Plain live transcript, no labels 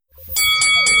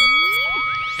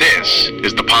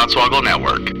is the Podswoggle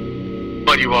Network.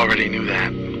 But you already knew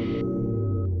that.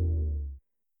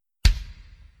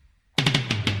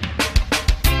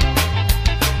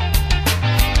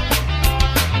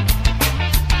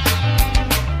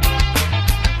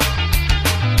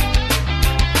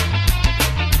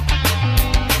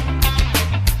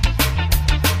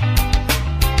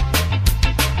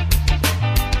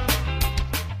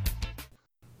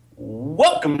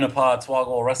 Welcome to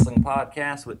Podswoggle Wrestling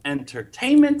Podcast with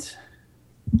Entertainment.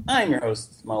 I'm your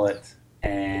host, Mullet,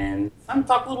 and I'm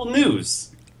talking a little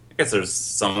news. I guess there's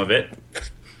some of it.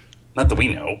 Not that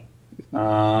we know.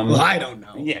 Well, I don't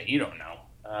know. Yeah, you don't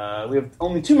know. We have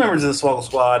only 2 members of the Swoggle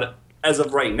Squad as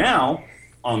of right now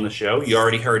on the show. You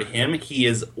already heard him. He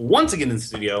is once again in the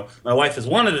studio. My wife has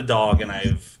wanted a dog, and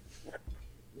I've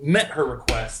met her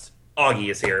request. Augie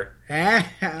is here.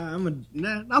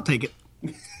 I'll take it.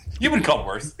 You've been called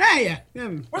worse. Yeah.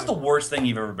 What's the worst thing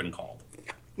you've ever been called?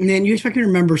 Man, you expect me to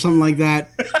remember something like that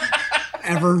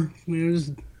ever?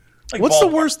 What's the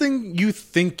worst thing you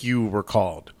think you were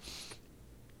called?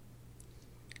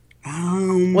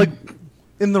 Like,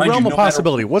 in the realm of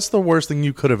possibility, what's the worst thing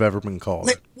you could have ever been called?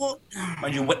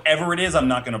 Mind you, whatever it is, I'm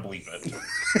not going to believe it.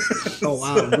 Oh,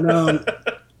 wow. No,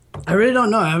 I really don't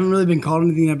know. I haven't really been called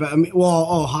anything about.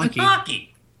 Hockey.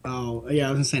 Hockey. Oh, yeah,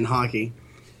 I was saying hockey.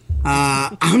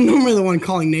 I'm normally the one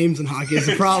calling names in hockey. Is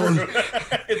the problem.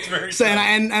 It's very so,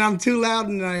 and I'm too loud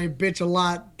and I bitch a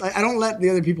lot. I don't let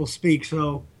the other people speak,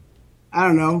 so I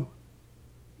don't know.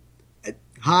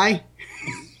 Hi.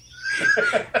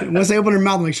 Once they open their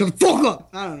mouth, I'm like, shut the fuck up.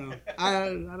 I don't know. I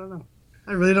don't know.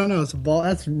 I really don't know. It's a ball.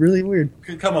 That's really weird.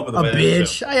 Could come up with a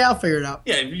bitch. Yeah, I'll figure it out.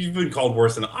 Yeah, you've been called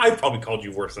worse than I've probably called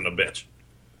you worse than a bitch.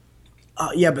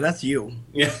 Yeah, but that's you.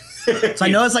 Yeah. So I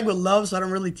know it's like with love, so I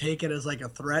don't really take it as like a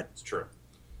threat. It's true.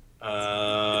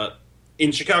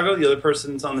 In Chicago, the other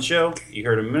person's on the show. You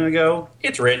heard him a minute ago.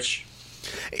 It's Rich.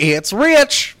 It's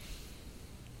Rich.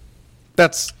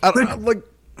 That's like.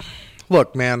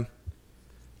 Look, man.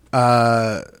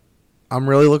 I'm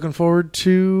really looking forward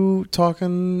to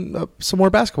talking some more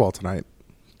basketball tonight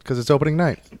because it's opening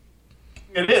night.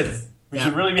 It is. We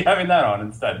should really be having that on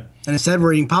instead. And instead,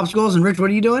 we're eating popsicles. And Rich,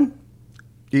 what are you doing?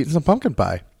 Eating some pumpkin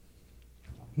pie.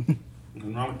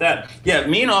 Nothing wrong with that. Yeah,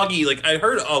 me and Augie, like, I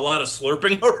heard a lot of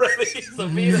slurping already. So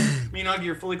me and Augie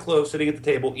are fully clothed, sitting at the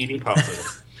table, eating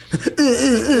popsicles.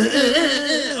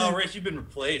 Oh, Rich, you've been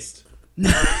replaced.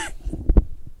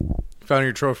 Found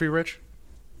your trophy, Rich?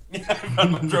 Yeah, I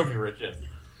found my trophy, Rich, yes.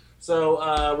 So,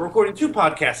 we're recording 2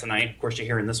 podcasts tonight. Of course, you're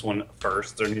hearing this one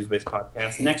first. It's our news-based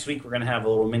podcast. Next week, we're going to have a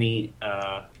little mini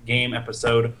game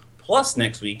episode. Plus,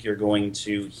 next week, you're going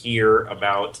to hear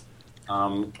about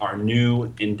our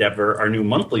new endeavor, our new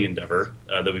monthly endeavor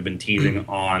that we've been teasing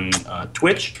on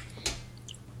Twitch.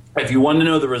 If you want to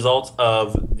know the results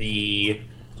of the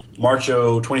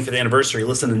Marcho 25th anniversary,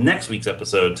 listen to next week's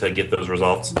episode to get those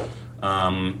results.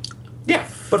 Yeah,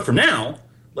 but for now,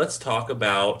 let's talk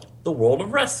about the world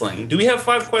of wrestling. Do we have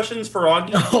 5 questions for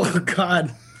Augie? Oh,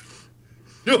 God.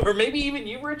 Or maybe even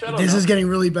you, Rich? I don't know. This is getting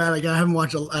really bad. I haven't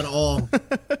watched it at all.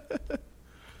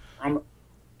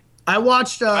 I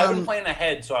watched... I've been playing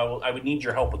ahead, so I would need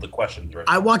your help with the questions, Rich.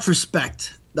 I watched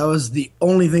Respect. That was the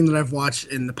only thing that I've watched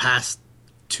in the past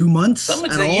 2 months. Some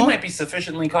would say you might be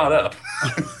sufficiently caught up.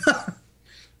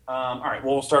 All right,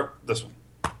 well, we'll start this one.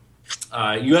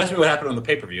 You asked me what happened on the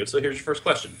pay-per-view, so here's your first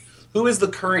question. Who is the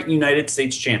current United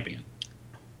States champion?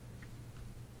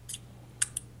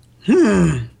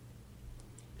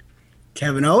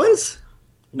 Kevin Owens?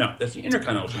 No, that's the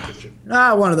Intercontinental Championship.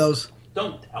 One of those.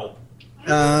 Don't help.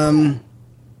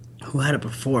 Who had it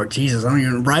before? Jesus, I don't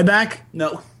even... Ryback?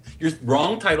 No, you're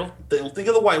wrong title. Don't think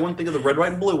of the white one. Think of the red,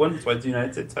 white, and blue one. That's why it's the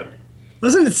United States title.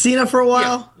 Wasn't it Cena for a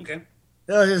while? Yeah, okay.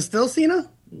 Is it still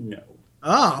Cena? No.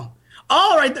 Oh,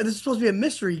 right. This is supposed to be a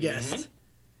mystery guest. Mm-hmm.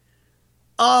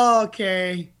 Oh,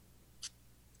 okay.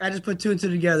 I just put 2 and 2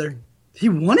 together. He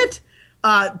won it?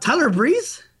 Tyler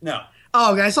Breeze? No.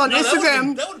 Oh, okay. I saw on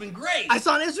Instagram. That would have been great. I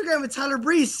saw on Instagram with Tyler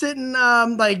Breeze sitting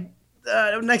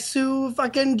next to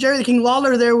fucking Jerry the King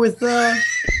Lawler there with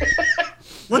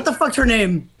what the fuck's her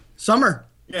name? Summer.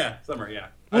 Yeah, Summer. Yeah.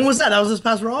 When was that? That was this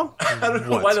past Raw? I don't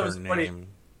know why that was funny.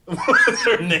 What's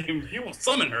her name? You will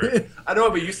summon her. I know,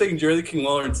 but you saying Jerry the King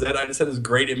Lawler instead, I just had this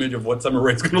great image of what Summer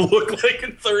Rae's going to look like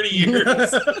in 30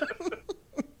 years.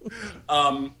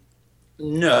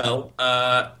 No.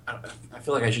 I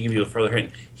feel like I should give you a further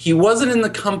hint. He wasn't in the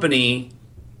company,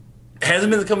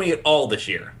 hasn't been in the company at all this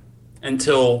year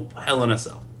until Hell in a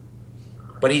Cell.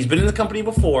 But he's been in the company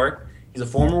before. He's a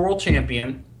former world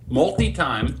champion,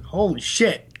 multi-time. Holy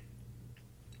shit.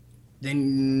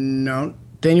 Then, no.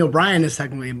 Daniel Bryan is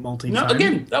technically multi. No,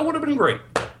 again, that would have been great.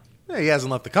 Yeah, he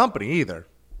hasn't left the company either.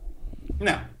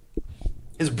 No.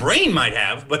 His brain might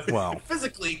have, but Wow.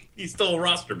 physically, he's still a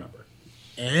roster member.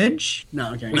 Edge?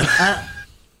 No, okay.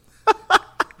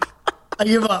 I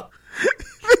give up.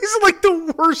 These are like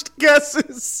the worst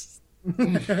guesses.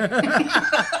 Edge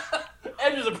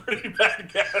is a pretty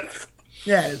bad guess.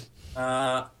 Yeah.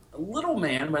 A little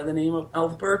man by the name of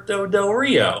Alberto Del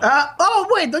Rio. Oh,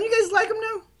 wait. Don't you guys like him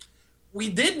now? We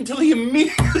did until he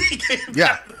immediately came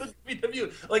Yeah. back to the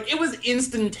WWE. Like, it was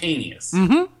instantaneous.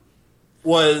 Mm-hmm.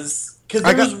 Because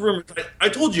there was rumors. I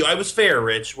told you I was fair,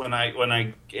 Rich, when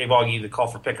I gave Augie the call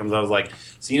for Pick'ems. I was like,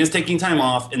 Cena's taking time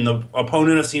off, and the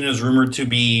opponent of Cena is rumored to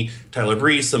be Tyler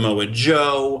Breeze, Samoa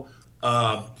Joe,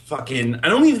 I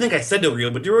don't even think I said Del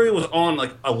Rio, but Del Rio was on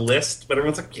like a list, but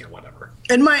everyone's like, yeah, whatever.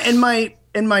 In my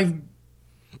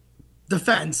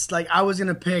defense, like I was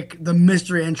gonna pick the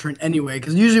mystery entrant anyway,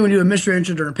 because usually when you do a mystery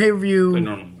entrant during a pay per view,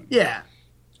 yeah.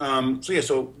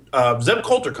 So Zeb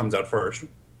Coulter comes out first.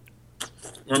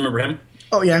 Remember him?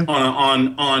 Oh yeah.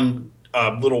 On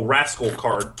a little rascal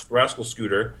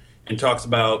scooter, and talks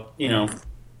about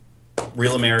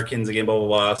real Americans again, blah blah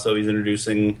blah. So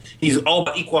he's all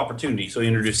about equal opportunity. So he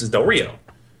introduces Del Rio,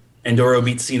 and Del Rio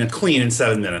beats Cena clean in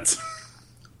 7 minutes.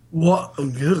 What? Oh,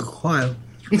 good, quiet.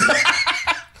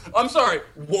 I'm sorry.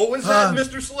 What was that,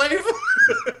 Mr. Slave?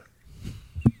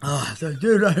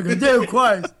 Dude,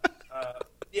 quiet.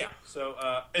 Yeah. So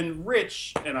and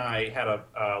Rich and I had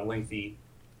a lengthy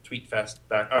tweet fest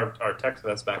our text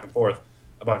fest back and forth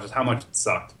about just how much it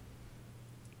sucked.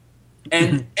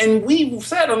 And we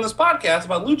said on this podcast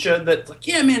about Lucha that like,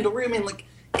 yeah, man, Del Rio, man, like,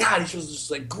 God, he shows just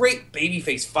like great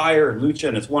babyface fire in Lucha,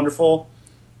 and it's wonderful.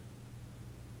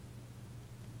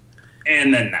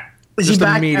 And then that. Is Just he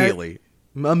back immediately.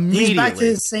 He's back to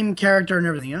his same character and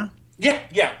everything, huh?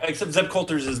 Yeah. Except Zeb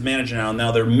Coulter's his manager now.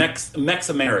 Now they're Mex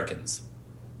Americans.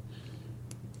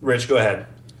 Rich, go ahead.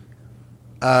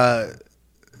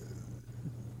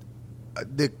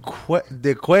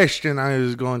 The question I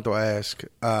was going to ask,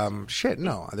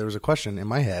 there was a question in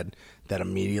my head that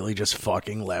immediately just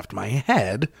fucking left my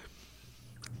head.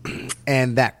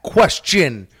 And that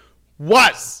question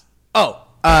was,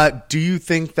 do you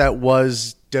think that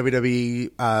was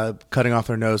WWE cutting off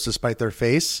their nose to spite their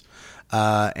face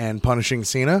and punishing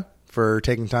Cena for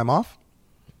taking time off?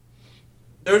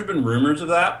 There's been rumors of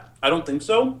that. I don't think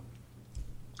so.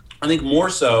 I think more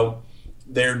so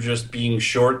they're just being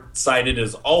short-sighted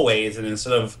as always, and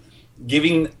instead of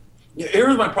giving...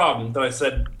 Here's my problem that I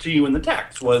said to you in the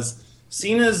text was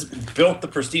Cena's built the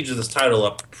prestige of this title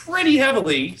up pretty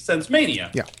heavily since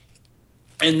Mania. Yeah.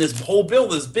 And this whole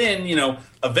build has been,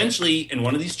 eventually in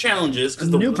one of these challenges... A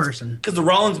new person. Because the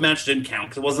Rollins match didn't count,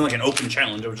 because it wasn't like an open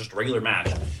challenge, it was just a regular match.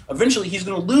 Eventually he's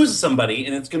going to lose to somebody,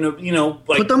 and it's going to,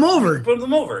 put them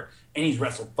over. And he's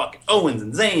wrestled fucking Owens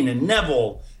and Zayn and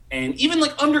Neville... And even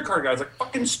like undercard guys like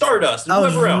fucking Stardust and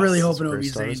whoever else. I was really hoping it would be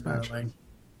Zayn, by the way.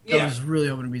 I was really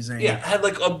hoping it would be Zayn. Yeah, had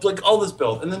like all this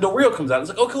build. And then Del Rio comes out and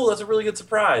it's like, oh cool, that's a really good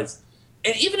surprise.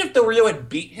 And even if Del Rio had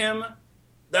beat him,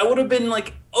 that would have been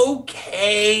like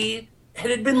okay.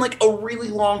 Had it been like a really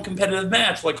long competitive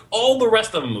match, like all the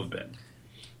rest of them have been.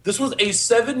 This was a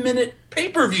 7-minute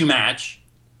pay-per-view match.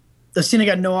 The Cena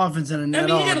got no offense in it at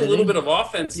all. He had a little bit of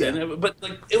offense in it, but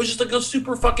like it was just like a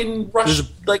super fucking rush,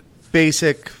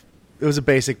 It was a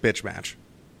basic bitch match.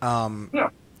 Yeah.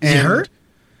 Is he hurt?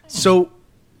 So,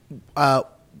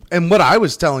 and what I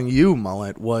was telling you,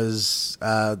 Mullet, was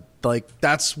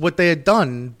that's what they had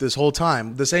done this whole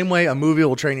time. The same way a movie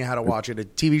will train you how to watch it, a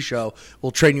TV show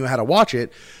will train you how to watch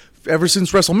it. Ever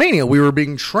since WrestleMania, we were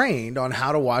being trained on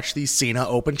how to watch these Cena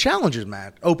open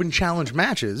challenge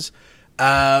matches.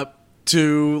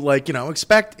 To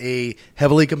expect a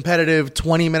heavily competitive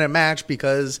 20-minute match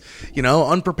because,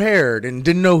 unprepared and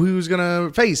didn't know who he was going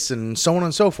to face and so on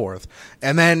and so forth.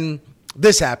 And then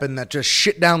this happened that just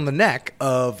shit down the neck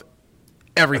of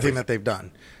everything that they've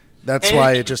done. That's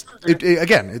why if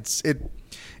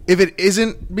it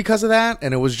isn't because of that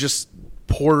and it was just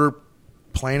poor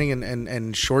planning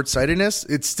and short-sightedness,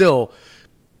 it's still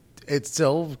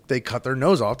they cut their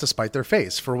nose off to spite their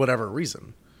face for whatever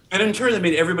reason. And in turn, they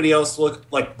made everybody else look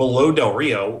like below Del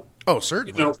Rio. Oh,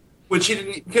 certainly. Which he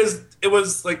didn't, because it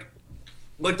was like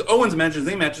the Owens matches,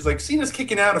 like Cena's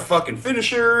kicking out of fucking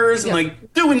finishers and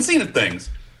like doing Cena things.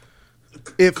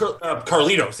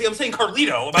 Carlito. See, I'm saying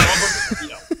Carlito about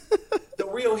Alberto. Del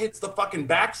Rio hits the fucking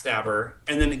backstabber,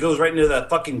 and then it goes right into that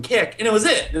fucking kick, and it was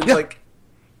it. And it's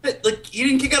like he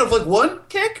didn't kick out of like one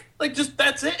kick, like just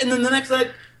that's it. And then the next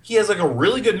night, he has like a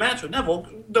really good match with Neville.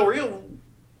 Del Rio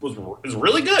is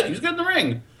really good. He's good in the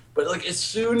ring. But like as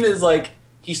soon as like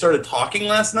he started talking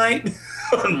last night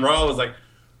on Raw. I was like,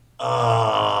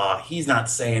 he's not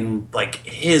saying like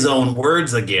his own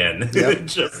words again. Yep. It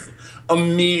just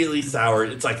immediately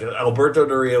soured. It's like Alberto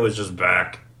Del Rio is just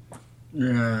back.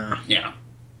 Yeah.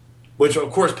 Which,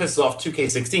 of course, pisses off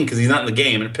 2K16 because he's not in the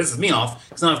game, and it pisses me off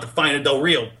because I don't have to find a Del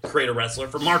Rio create a wrestler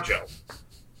for Marcho.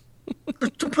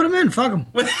 Put him in. Fuck him.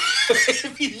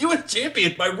 If he's U.S.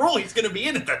 champion, by rule, he's going to be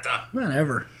in at that time.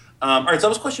 Whatever. All right, so that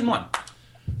was question 1.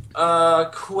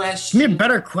 Question... Give me a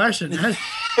better question. That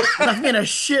left me in a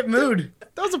shit mood.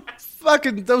 That was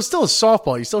still a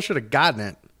softball. You still should have gotten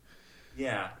it.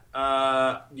 Yeah.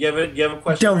 You have a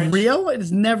question, Del Rich? Rio? It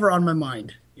is never on my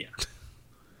mind. Yeah.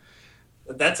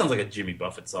 That sounds like a Jimmy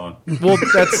Buffett song. Well,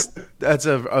 that's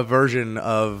a version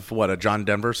of what, a John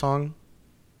Denver song?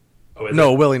 Oh, is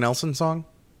No, it? a Willie Nelson song.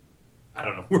 I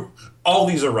don't know. All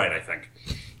these are right, I think.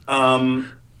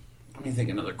 Let me think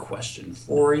another question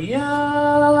for you.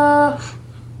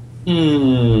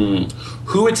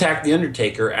 Who attacked The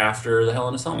Undertaker after the Hell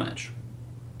in a Cell match?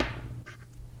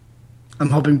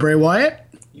 I'm hoping Bray Wyatt.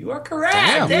 You are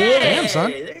correct. Damn,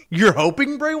 son. You're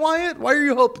hoping Bray Wyatt? Why are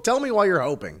you hoping? Tell me why you're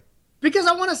hoping. Because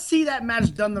I want to see that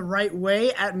match done the right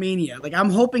way at Mania. Like, I'm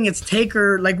hoping it's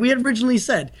Taker, like we had originally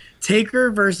said,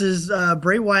 Taker versus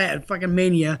Bray Wyatt at fucking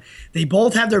Mania. They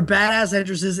both have their badass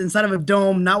entrances inside of a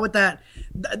dome, not with that.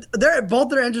 Both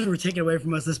their entrances were taken away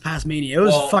from us this past Mania. It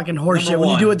was fucking horseshit when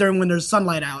you do it when there's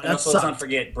sunlight out. And That also, let's not sucked.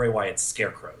 forget Bray Wyatt's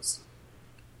scarecrows.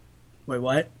 Wait,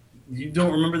 what? You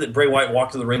don't remember that Bray Wyatt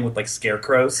walked to the ring with, like,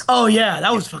 scarecrows? Oh, yeah,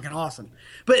 that was fucking awesome.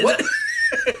 But, What?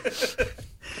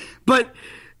 but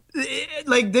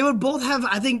like, they would both have,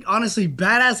 I think, honestly,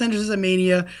 badass entrances at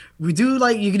Mania. We do,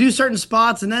 like, you can do certain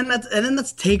spots, and then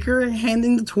that's Taker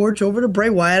handing the torch over to Bray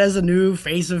Wyatt as a new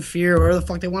face of fear, or whatever the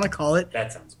fuck they want to call it.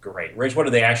 That sounds great. Rich, what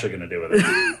are they actually going to do with it?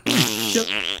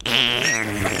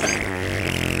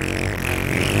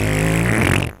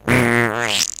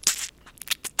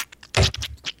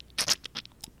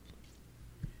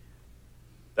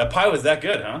 That pie was that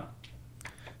good, huh?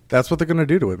 That's what they're going to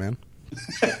do to it, man.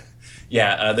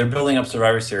 Yeah, they're building up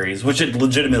Survivor Series, which it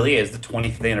legitimately is the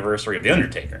 20th anniversary of The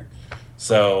Undertaker.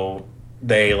 So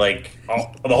they, like,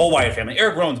 the whole Wyatt family.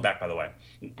 Eric Rowan's back, by the way.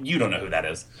 You don't know who that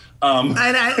is.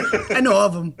 I know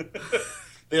of him.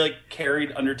 They, like,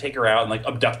 carried Undertaker out and, like,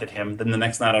 abducted him. Then the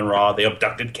next night on Raw, they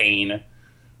abducted Kane.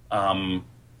 So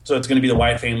it's going to be the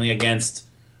Wyatt family against,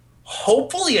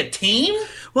 hopefully, a team?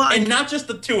 Well, and not just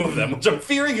the two of them, which I'm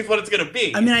fearing is what it's going to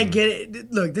be. I mean, I get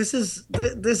it. Look, this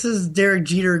is Derek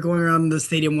Jeter going around the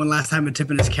stadium one last time and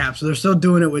tipping his cap, so they're still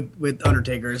doing it with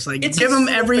Undertaker. It's like, It's give a him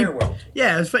still every farewell tour.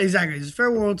 Yeah, exactly. It's a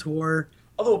farewell tour.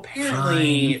 Although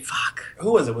apparently, Fine. Fuck.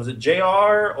 who was it? Was it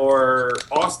JR or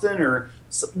Austin or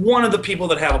one of the people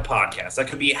that have a podcast? That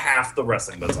could be half the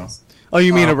wrestling business. Oh,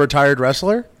 you mean a retired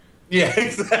wrestler? Yeah,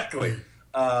 exactly.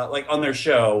 Like on their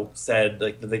show said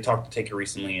like that they talked to Taker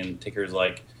recently, and Taker's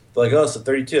like, they're like, oh, so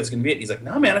 32, it's gonna be it. He's like,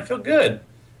 no, man, I feel good.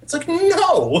 It's like,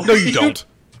 no, No, you don't.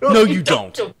 No, you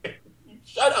don't. feel good.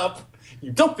 Shut up.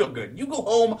 You don't feel good. You go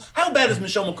home. How bad is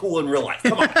Michelle McCool in real life?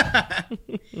 Come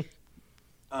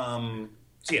on.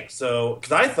 So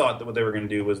because I thought that what they were going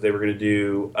to do was they were going to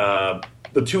do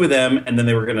the two of them, and then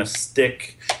they were going to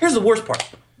stick. Here's the worst part: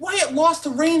 Wyatt lost to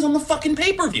Reigns on the fucking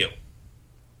pay-per-view.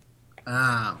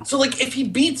 So like, if he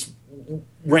beats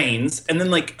Reigns, and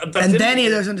then like, And then he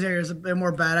does Undertaker is a bit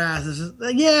more badass. It's just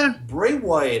like, yeah. Bray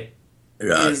Wyatt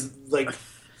is like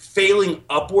failing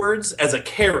upwards as a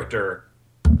character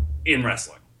in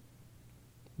wrestling.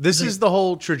 This is the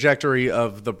whole trajectory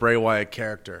of the Bray Wyatt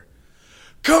character.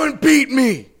 Come and beat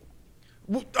me.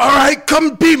 All right, come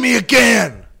and beat me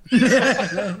again. All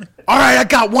right, I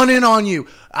got one in on you.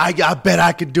 I bet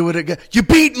I could do it again. You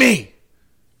beat me.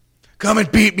 Come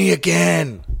and beat me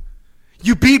again.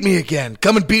 You beat me again.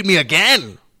 Come and beat me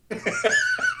again.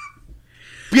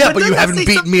 Yeah, but you haven't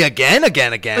beaten me again.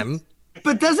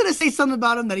 But doesn't it say something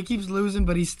about him that he keeps losing,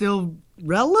 but he's still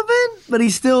relevant? But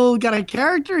he's still got a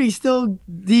character. He still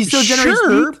generates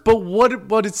Sure, heat? but what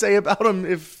would it say about him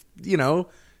if,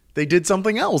 they did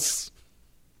something else?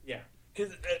 Yeah,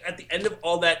 because at the end of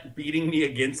all that beating me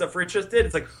again stuff Rich just did,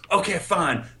 it's like, okay,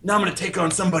 fine. Now I'm going to take on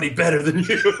somebody better than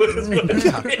you. Is what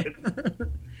it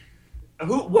did.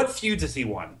 What feuds has he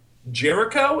won?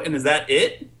 Jericho, and is that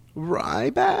it?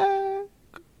 Ryback?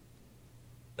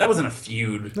 That wasn't a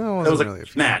feud. No, it that was wasn't like really a a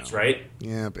feud, match, no. right?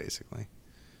 Yeah, basically.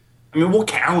 I mean, we'll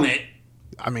count it.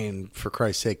 I mean, for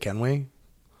Christ's sake, can we?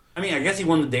 I mean, I guess he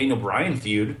won the Daniel Bryan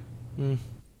feud. I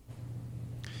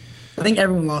think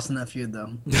everyone lost in that feud,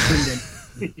 though. Pretty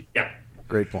good. Yeah.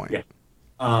 Great point. Yeah.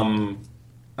 I,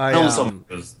 Hell in a Cell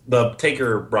was, the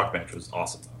Taker Brock match was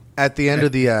awesome, though. at the end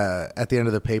of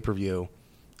the pay-per-view,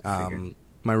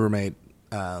 my roommate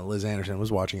Liz Anderson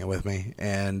was watching it with me,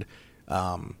 and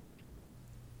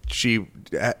she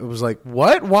was like,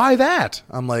 "What? Why that?"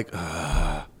 I'm like,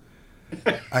 Ugh.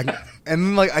 And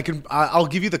then I'll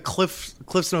give you the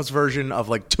Cliff's Notes version of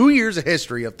like 2 years of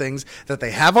history of things that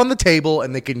they have on the table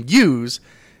and they can use.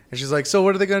 And she's like, "So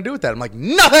what are they going to do with that?" I'm like,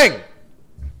 "Nothing."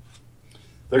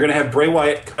 They're going to have Bray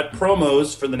Wyatt cut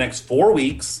promos for the next 4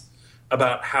 weeks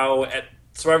about how at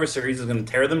Survivor Series is going to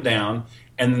tear them down,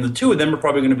 and then the two of them are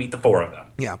probably going to beat the four of them.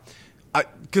 Yeah,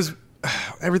 because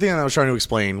everything I was trying to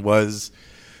explain was.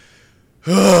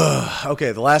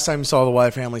 Okay, the last time you saw the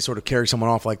Wyatt family sort of carry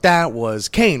someone off like that was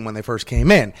Kane when they first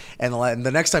came in. And the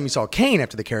next time you saw Kane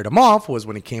after they carried him off was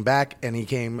when he came back, and he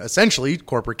came essentially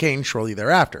Corporate Kane shortly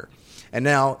thereafter. And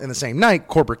now, in the same night,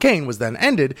 Corporate Kane was then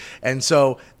ended. And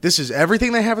so this is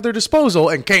everything they have at their disposal.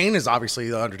 And Kane is obviously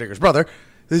the Undertaker's brother.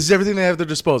 This is everything they have at their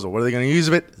disposal. What are they going to use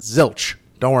of it? Zilch.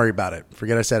 Don't worry about it.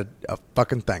 Forget I said a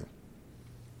fucking thing.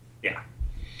 Yeah.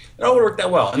 It all would work that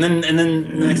well. And then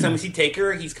the next time we see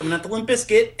Taker, he's coming out the Limp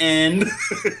Bizkit, and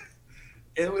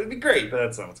it would be great, but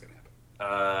that's not what's going to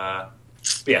happen.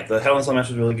 But yeah, the Hell in a Cell match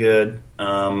was really good.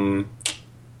 Both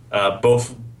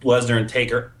Lesnar and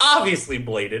Taker obviously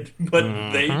bladed, but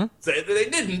they said that they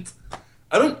didn't.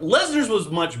 Lesnar's was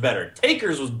much better.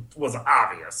 Taker's was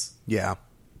obvious. Yeah.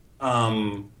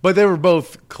 But they were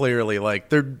both clearly like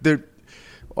they're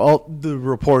all the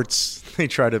reports they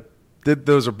try to.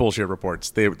 Those are bullshit reports.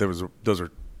 Those are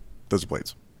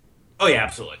blades. Oh yeah,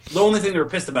 absolutely. The only thing they were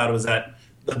pissed about was that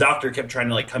the doctor kept trying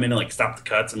to like come in and like stop the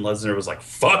cuts, and Lesnar was like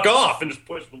 "fuck off" and just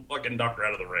pushed the fucking doctor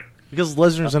out of the ring. Because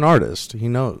Lesnar's an artist, he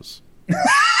knows.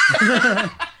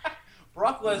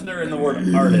 Brock Lesnar and the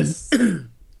word artist.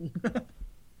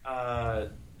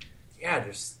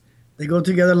 Just they go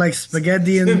together like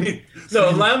spaghetti and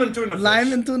so lime and tuna fish.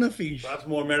 Lime and tuna fish. Perhaps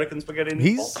more American spaghetti. Than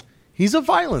He's a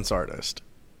violence artist.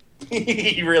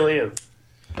 He really is.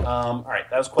 All right,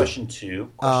 that was question 2.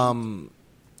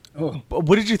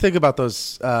 What did you think about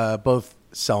those both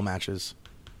cell matches?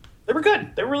 They were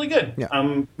good. They were really good.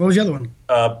 Yeah. What was the other one?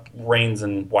 Reigns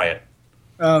and Wyatt.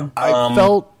 I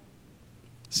felt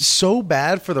so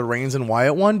bad for the Reigns and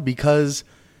Wyatt one because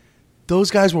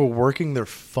those guys were working their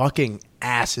fucking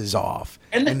asses off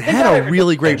and had a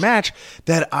really great match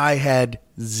that I had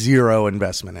zero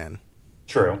investment in.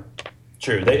 True.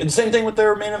 The same thing with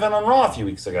their main event on Raw a few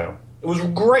weeks ago. It was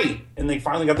great, and they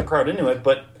finally got the crowd into it,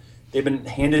 but they've been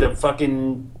handed a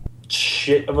fucking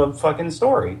shit of a fucking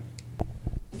story.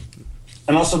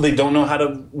 And also, they don't know how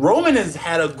to... Roman has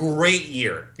had a great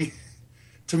year.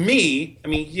 To me, I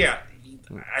mean, yeah,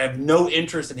 I have no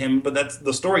interest in him, but that's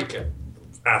the story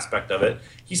aspect of it.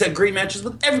 He's had great matches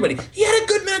with everybody. He had a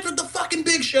good match with the fucking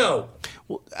Big Show.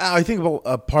 Well, I think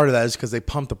a part of that is because they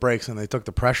pumped the brakes and they took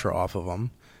the pressure off of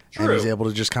him. True. And he's able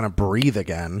to just kind of breathe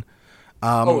again.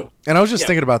 And I was just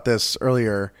thinking about this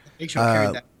earlier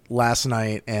last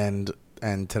night and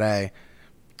today.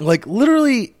 Like,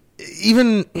 literally,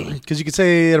 even because you could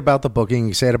say it about the booking,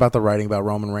 you say it about the writing about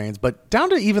Roman Reigns, but down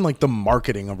to even like the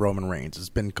marketing of Roman Reigns has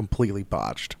been completely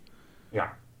botched.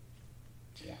 Yeah.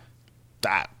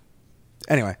 That.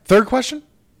 Anyway, third question.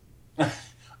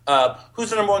 Who's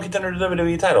the number one contender to the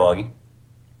WWE title, Augie?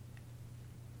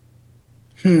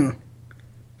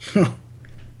 I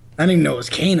didn't even know it was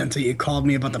Kane until you called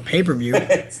me about the pay-per-view.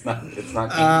 It's not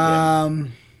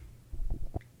Kane.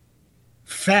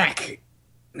 Fuck.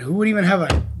 Who would even have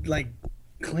a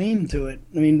claim to it?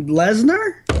 I mean,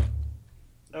 Lesnar?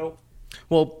 Nope.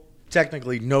 Well,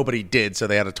 technically nobody did, so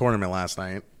they had a tournament last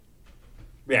night.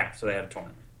 Yeah, so they had a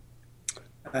tournament.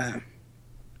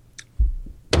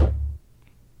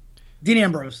 Dean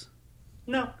Ambrose.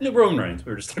 No, Roman Reigns.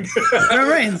 We were just Roman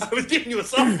Reigns. I was giving you a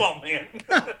softball, man.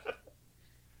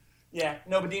 Yeah,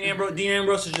 no, but Dean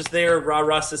Ambrose is just there,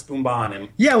 rah sis boom bah on him.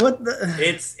 Yeah, what the?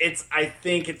 It's. I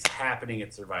think it's happening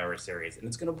at Survivor Series, and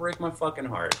it's gonna break my fucking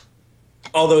heart.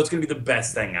 Although it's gonna be the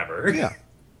best thing ever. Yeah,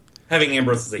 having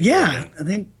Ambrose as a I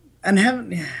think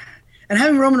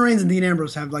having Roman Reigns and Dean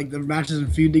Ambrose have like the matches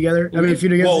and feud together. I mean,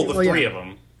 feud together. Well, the three of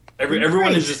them.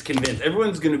 Everyone is just convinced.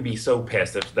 Everyone's going to be so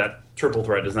pissed if that triple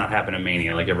threat does not happen at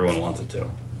Mania like everyone wants it to.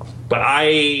 But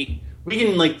we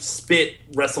can spit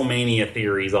WrestleMania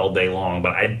theories all day long,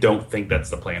 but I don't think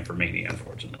that's the plan for Mania,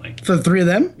 unfortunately. For the three of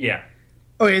them? Yeah.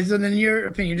 Okay, so then your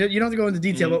opinion, you don't have to go into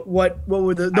detail, but what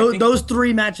were those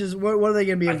three matches? What are they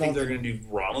going to be involved in? I think they're going to do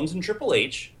Rollins and Triple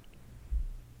H.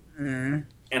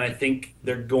 And I think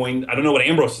they're going... I don't know what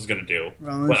Ambrose is going to do.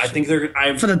 Rollins, but I think they're...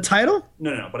 for the title?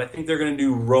 No. But I think they're going to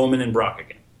do Roman and Brock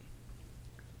again.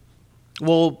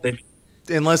 Well,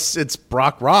 unless it's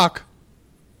Brock Rock.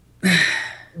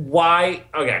 Why?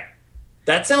 Okay,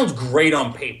 that sounds great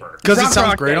on paper. Because it Rock, sounds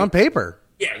rock, great yeah. on paper.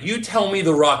 Yeah, you tell me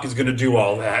The Rock is going to do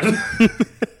all that.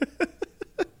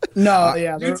 No,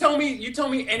 yeah. You tell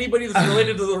me anybody that's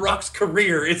related to The Rock's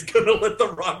career is going to let The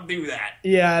Rock do that.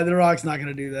 Yeah, The Rock's not going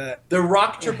to do that. The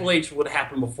Rock Triple H would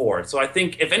happen before. So I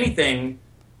think, if anything,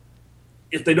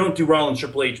 if they don't do Rollins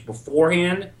Triple H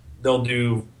beforehand, they'll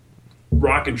do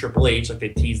Rock and Triple H like they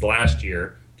teased last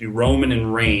year. Do Roman and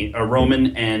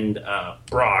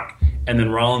Brock, and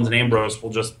then Rollins and Ambrose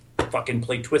will just fucking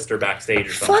play Twister backstage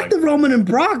or something. Fuck the Roman and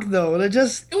Brock though. They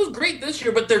just. It was great this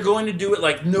year, but they're going to do it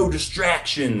like no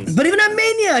distractions. But even at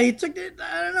Mania, he took it.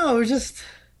 I don't know. It was just.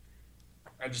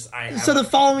 So the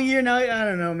following year, now I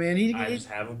don't know, man. I just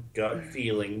have a gut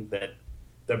feeling that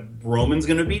the Roman's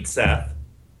going to beat Seth.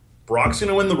 Brock's going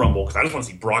to win the Rumble because I just want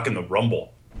to see Brock in the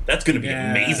Rumble. That's going to be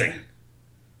amazing.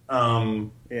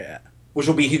 Yeah. Which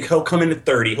will be he'll come in at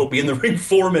 30. He'll be in the ring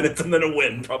 4 minutes and then a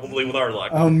win, probably with our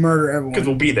luck. I'll murder everyone. Because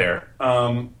we'll be there.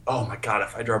 Oh my god,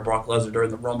 if I draw Brock Lesnar during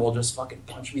the Rumble, just fucking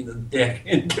punch me in the dick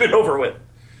and get it over with.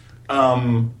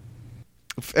 And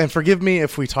forgive me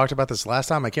if we talked about this last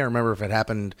time. I can't remember if it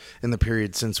happened in the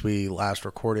period since we last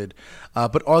recorded.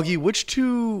 But Augie, which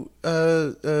two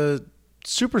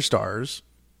superstars,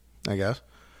 I guess,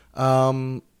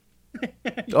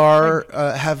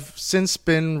 have since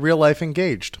been real life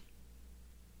engaged?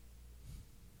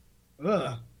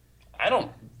 Ugh. I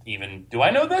don't even... Do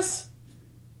I know this?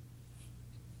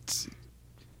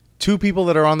 Two people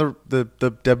that are on the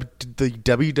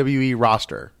WWE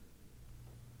roster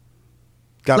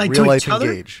got Like real to life each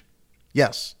other? engaged.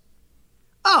 Yes.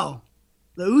 Oh,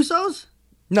 the Usos?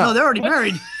 No, They're already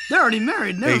married. They're already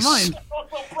married. Never mind.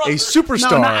 A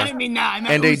superstar I didn't mean that. I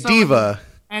meant and a Usos diva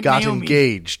and got Naomi.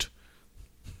 engaged.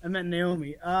 I meant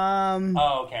Naomi.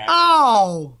 Oh, okay.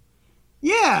 Oh,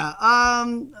 yeah.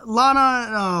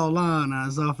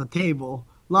 Lana's off the table.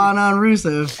 Lana and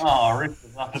Rusev. Oh, Rick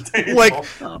is on the table.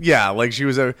 Like she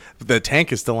was the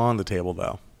tank is still on the table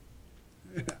though.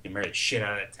 He married the shit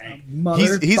out of that tank.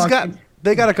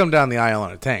 They got to come down the aisle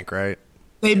in a tank, right?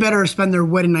 They better spend their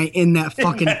wedding night in that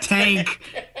fucking tank.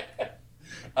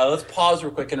 Let's pause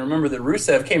real quick and remember that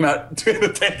Rusev came out to the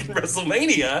tank in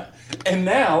WrestleMania, and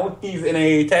now he's in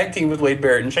a tag team with Wade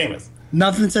Barrett and Sheamus.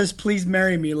 Nothing says "Please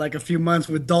marry me" like a few months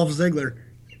with Dolph Ziggler.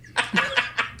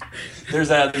 There's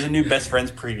a new Best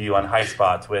Friends preview on High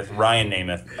Spots with Ryan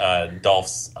Namath,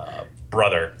 Dolph's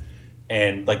brother,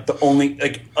 and like the only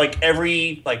like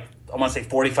every I want to say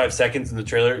 45 seconds in the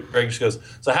trailer, Greg just goes,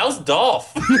 "So how's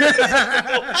Dolph?"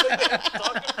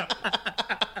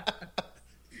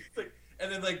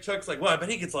 And then Chuck's like, "Well, I bet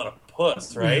he gets a lot of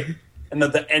puss, right?" And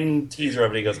then the end teaser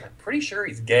of it, he goes, "I'm pretty sure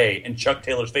he's gay." And Chuck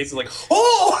Taylor's face is like,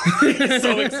 "Oh!" He's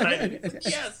so excited. He's like,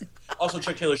 "Yes." Also,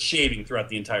 Chuck Taylor's shaving throughout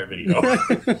the entire video.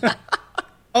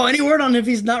 Oh, any word on if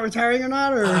he's not retiring or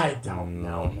not? Or I don't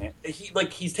know, man.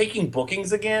 He's taking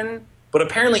bookings again, but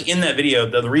apparently in that video,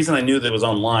 the reason I knew that it was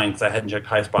online because I hadn't checked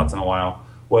High Spots in a while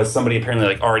was somebody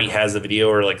apparently already has the video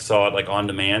or saw it on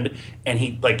demand, and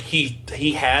he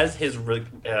has his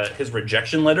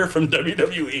rejection letter from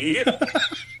WWE.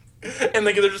 And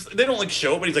they don't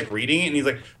show it, but he's reading it, and he's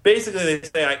basically they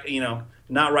say,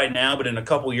 not right now, but in a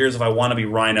couple years, if I want to be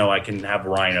Rhino, I can have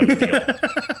Rhino deal.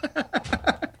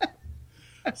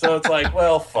 So it's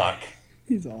well, fuck.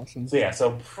 he's awesome. So yeah,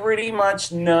 so pretty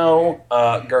much no.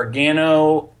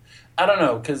 Gargano, I don't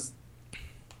know, because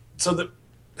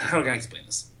how can I explain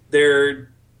this? They're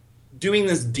doing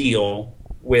this deal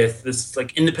with this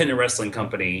independent wrestling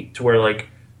company to where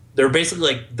they're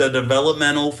basically the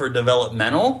developmental for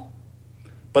developmental,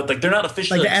 but they're not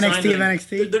officially the NXT signed of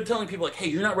NXT. They're telling people hey,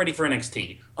 you're not ready for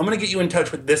NXT. I'm going to get you in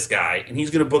touch with this guy, and he's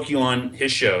going to book you on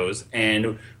his shows.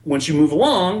 And once you move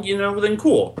along, then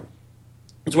cool.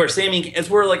 It's where it's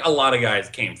where a lot of guys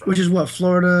came from. Which is what,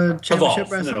 Florida Championship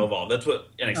Evolve. Wrestling? No, Evolve. That's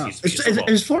what NXT used to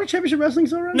be. Is Florida Championship Wrestling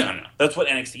still around? No. That's what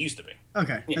NXT used to be.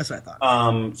 Okay, that's what I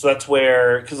thought. So that's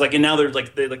where, because and now they're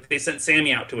they sent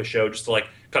Sammy out to a show just to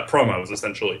cut promos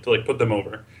essentially to put them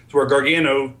over. It's where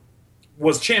Gargano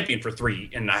was champion for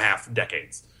 3.5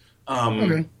 decades.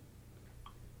 Okay.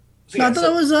 So No, I thought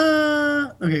it was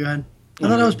okay, go ahead. I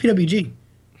thought that was PWG.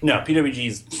 No,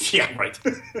 PWG's yeah right.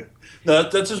 No,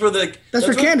 that's just where That's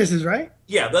where Candace is, right?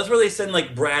 Yeah, that's where they send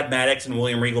Brad Maddox and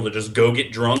William Regal to just go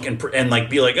get drunk and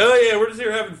be oh yeah, we're just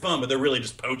here having fun, but they're really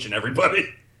just poaching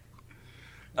everybody.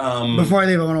 Before I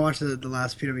leave, I want to watch the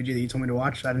last PWG that you told me to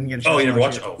watch. I didn't get a chance. Oh, you never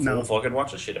watched it. it? Oh, no. fucking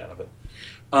watch the shit out of it.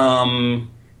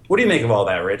 What do you make of all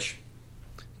that, Rich?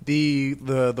 The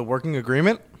working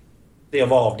agreement, The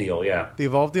Evolve deal, yeah. the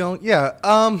Evolve deal, yeah.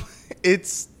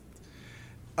 It's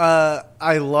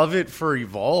I love it for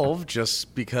Evolve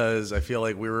just because I feel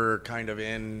like we were kind of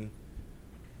in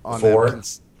on Four?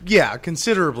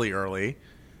 considerably early.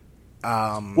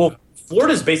 Well,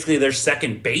 Florida's basically their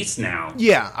second base now.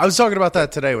 Yeah, I was talking about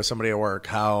that today with somebody at work.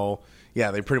 How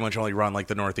they pretty much only run like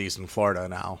the Northeast and Florida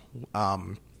now.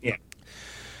 Yeah.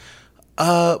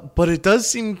 But it does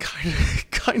seem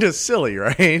kind of silly,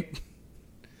 right?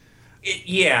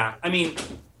 Yeah, I mean,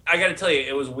 I got to tell you,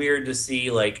 it was weird to see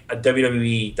like a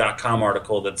WWE.com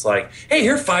article that's like, "Hey,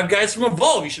 here are 5 guys from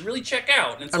Evolve. You should really check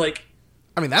out." And it's like,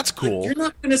 I mean, that's cool. you're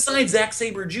not going to sign Zack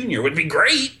Sabre Jr. Would be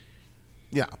great,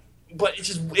 Yeah. but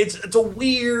it's a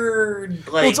weird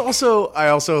like. Well, it's also I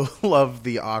also love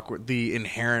the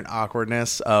inherent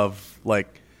awkwardness of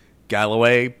like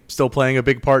Galloway still playing a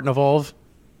big part in Evolve.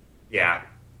 Yeah,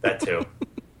 that too.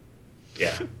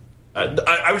 Yeah.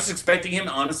 I was expecting him,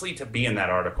 honestly, to be in that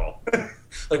article.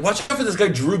 Like, watch out for this guy,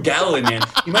 Drew Galloway, man.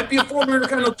 He might be a former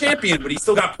Intercontinental Champion, but he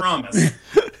still got promise.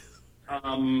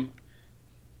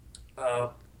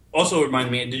 Also,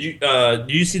 remind me, did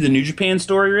you see the New Japan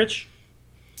story, Rich?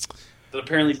 That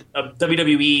apparently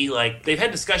WWE, like, they've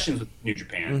had discussions with New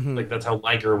Japan. Mm-hmm. Like, that's how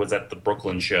Liger was at the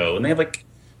Brooklyn show. And they have, like,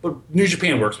 but New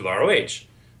Japan works with ROH.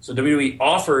 So WWE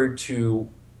offered to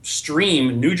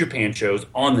stream New Japan shows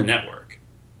on the network.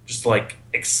 Just to, like,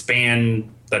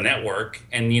 expand the network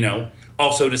and,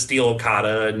 also to steal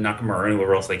Okada and Nakamura and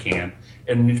whoever else they can.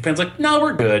 And New Japan's like, no,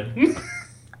 we're good.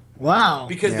 Wow.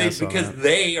 because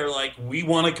they are like, we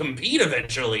want to compete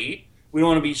eventually. We don't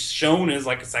want to be shown as,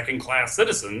 like, second-class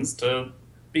citizens to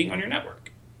being on your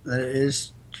network. That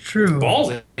is true.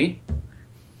 Ballsy.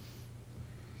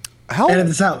 How Edit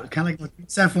this out. Kind of like what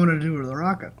Seth wanted to do with the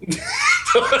Rocco.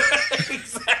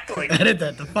 Exactly. Edit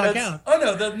that the fuck That's- out. Oh,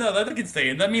 no, that can stay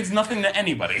in. That means nothing to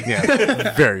anybody.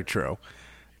 Yeah, very true.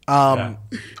 How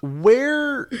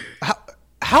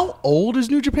old is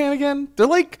New Japan again? They're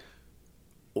like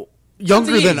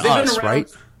younger Since the than 80s. They've been us, around-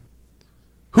 right?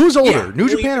 Who's older, Yeah, New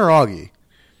Japan or Augie?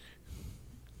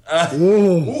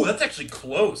 Ooh, that's actually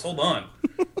close. Hold on.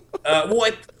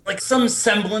 Like some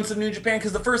semblance of New Japan,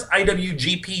 because the first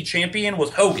IWGP champion was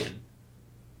Hogan,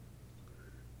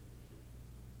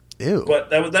 Ew. but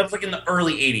that was like in the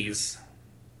early '80s.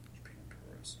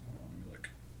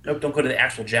 Nope, don't go to the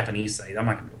actual Japanese site. I'm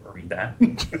not going to be able to read that.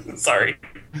 Sorry.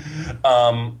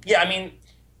 Yeah, I mean,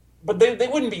 but they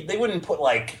wouldn't put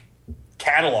like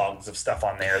catalogs of stuff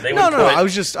on there. They No. would put, I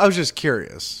was just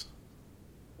curious.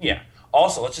 Yeah.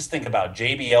 Also, let's just think about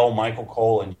JBL, Michael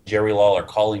Cole, and Jerry Lawler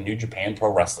calling New Japan Pro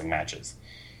Wrestling matches.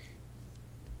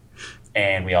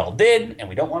 And we all did, and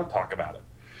we don't want to talk about it.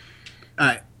 All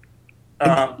right.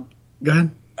 Go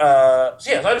ahead.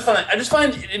 So I just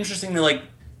find it interesting that, like,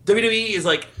 WWE is,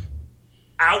 like,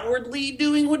 outwardly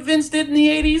doing what Vince did in the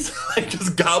 80s. Like,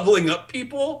 just gobbling up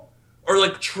people. Or,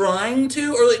 like, trying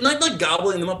to. Or, like, not, like,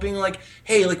 gobbling them up, being like,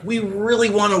 hey, like, we really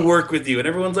want to work with you. And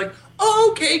everyone's like, oh,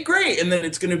 okay, great. And then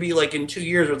it's going to be, like, in 2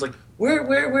 years where it's like,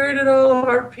 where did all of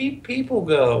our people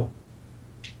go?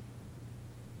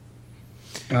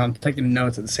 I'm taking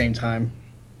notes at the same time.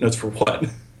 Notes for what?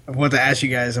 I want to ask you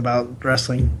guys about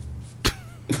wrestling.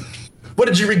 What,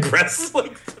 did you regress,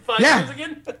 like, 5 Yeah. years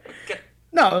again? Okay.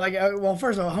 No, like, well,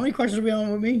 first of all, how many questions are we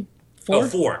on with me? 4? Oh,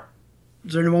 4.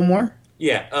 Is there one more?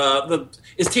 Yeah.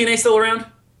 Is TNA still around?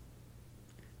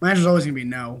 My answer's always going to be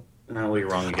no. No, well, you're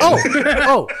wrong again.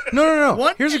 Oh, no.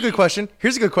 What? Here's a good question.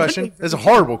 It's a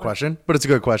horrible question, but it's a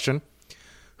good question.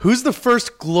 Who's the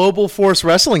first Global Force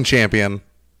Wrestling champion?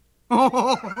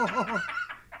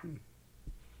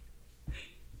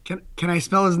 Can I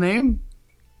spell his name?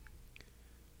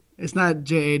 It's not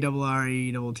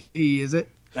JARRETT, is it?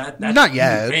 That's Not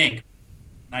yet. you think.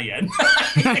 Not yet.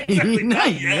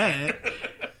 Not yet.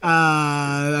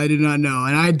 I do not know,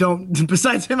 and I don't.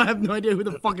 Besides him, I have no idea who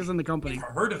the fuck is in the company. I've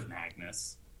heard of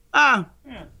Magnus. Ah,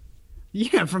 Yeah.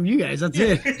 yeah, from you guys. That's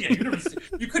it. Yeah,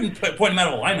 you couldn't point him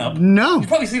out of a lineup. No. You've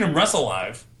probably seen him wrestle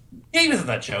live. Yeah, he was at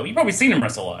that show. You've probably seen him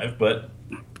wrestle live, but...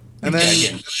 And then Yeah,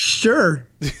 again. Sure.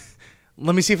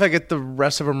 let me see if I get the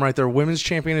rest of them right. Their women's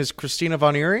champion is Christina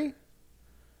Von Eerie,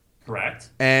 Correct.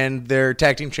 and their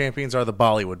tag team champions are the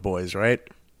Bollywood Boys, right?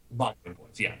 Bollywood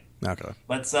Boys, yeah. Okay.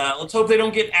 Let's hope they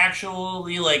don't get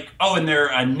actually, like... Oh, and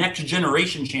their next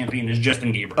generation champion is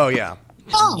Justin Gabriel. Oh yeah.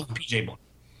 Oh, PJ Black.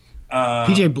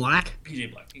 PJ Black.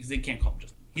 PJ Black. They can't call him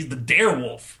Justin. He's the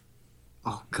Darewolf.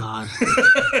 Oh God.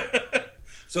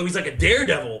 So he's like a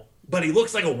daredevil, but he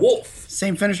looks like a wolf.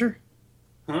 Same finisher.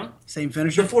 Huh? Same The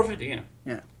finisher. 450, yeah.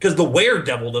 Yeah. Because the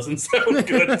Weredevil doesn't sound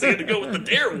good, so you had to go with the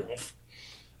Darewolf.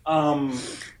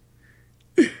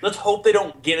 Let's hope they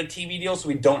don't get a TV deal so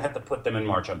we don't have to put them in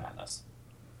March of Madness.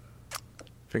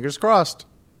 Fingers crossed.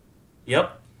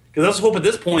 Yep. Because let's hope at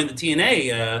this point the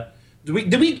TNA.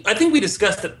 Did we? I think we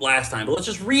discussed it last time, but let's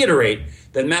just reiterate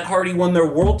that Matt Hardy won their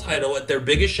world title at their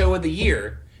biggest show of the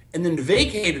year, and then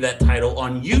vacated that title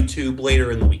on YouTube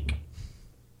later in the week.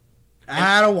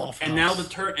 At a Waffle And now the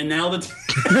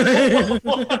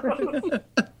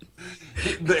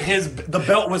the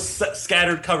belt was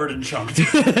scattered, covered, and chunked.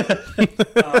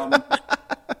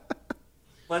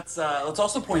 Let's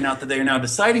also point out that they are now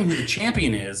deciding who the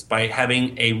champion is by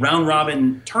having a round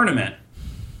robin tournament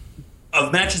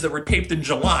of matches that were taped in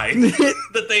July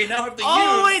that they now have to use.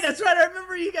 Oh wait, that's right. I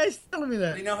remember you guys telling me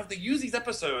that. They now have to use these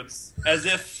episodes as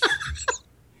if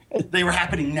they were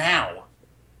happening now.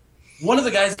 One of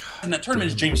the guys in that tournament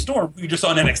is James Storm, who you just saw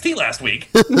on NXT last week.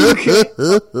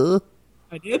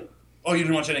 I did? Oh, you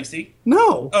didn't watch NXT?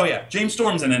 No. Oh yeah, James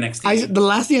Storm's in NXT. The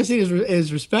last thing I've seen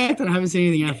is Respect, and I haven't seen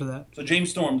anything after that. So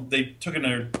James Storm, they took in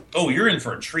their. Oh, you're in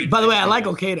for a treat. By the way, I like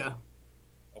Okada.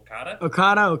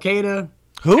 Okada.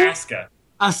 Who? Asuka.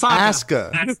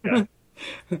 Asuka.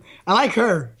 I like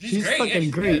her. She's great. fucking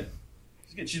She's great. good.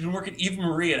 She's good. She's been working Eva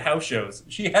Marie at house shows.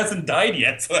 She hasn't died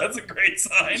yet, so that's a great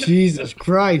sign. Jesus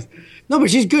Christ. No,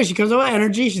 but she's good. She comes out with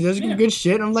energy. She does good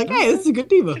shit. I'm like, hey, this is a good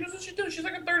diva. She knows what she's doing. She's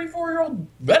like a 34-year-old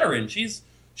veteran. She's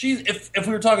if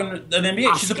we were talking the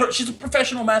NBA, she's a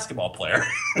professional basketball player.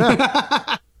 All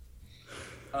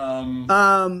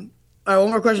right,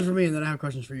 one more question for me, and then I have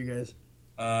questions for you guys.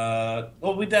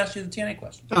 Well, we'd asked you the TNA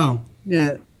question. Oh,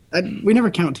 yeah. We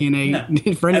never count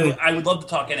TNA for anything. I would love to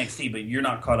talk NXT, but you're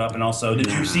not caught up. And also, did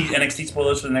you see NXT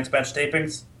spoilers for the next batch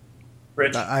tapings?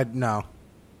 Rich? No.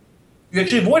 You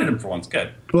actually avoided them for once.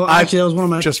 Good. Well, actually, that was one of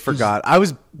my... Just forgot. I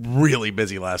was really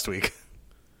busy last week.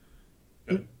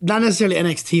 Not necessarily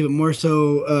NXT, but more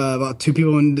so about two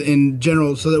people in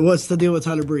general. So what's the deal with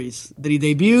Tyler Breeze? Did he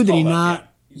debut? Did he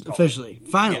not? He's called Officially.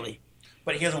 Finally. Yeah.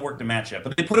 But he hasn't worked a match yet.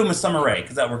 But they put him with Summer Rae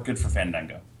because that worked good for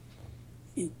Fandango.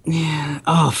 Yeah.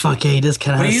 Oh fuck yeah, he does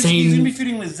kind of But have the he's same. gonna be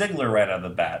feuding with Ziggler right out of the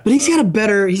bat. But he's got a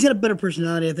better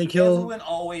personality. I think he'll. Everyone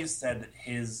always said that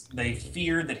they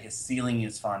fear that his ceiling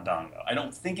is Fandango. I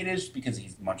don't think it is because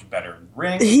he's much better in the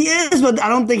ring. He is, but I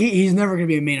don't think he's never going to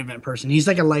be a main event person. He's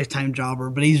like a lifetime jobber,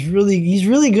 but he's really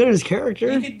good at his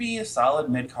character. He could be a solid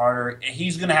mid-carder.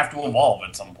 He's going to have to evolve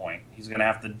at some point. He's going to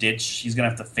have to ditch. He's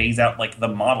going to have to phase out like the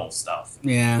model stuff.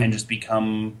 Yeah. And just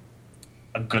become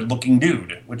a good-looking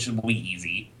dude, which will be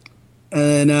easy.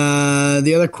 And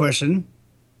the other question,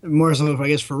 more so I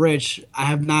guess for Rich, I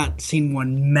have not seen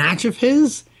one match of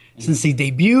his since he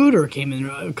debuted or came in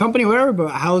a company, whatever. But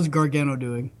how's Gargano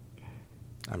doing?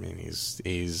 I mean,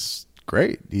 he's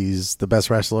great. He's the best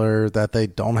wrestler that they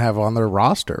don't have on their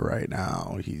roster right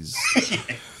now. He's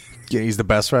the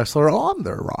best wrestler on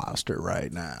their roster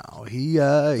right now. He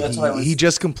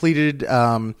just completed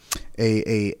an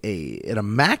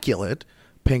immaculate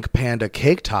pink panda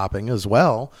cake topping as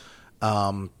well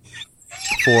for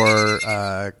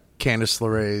Candice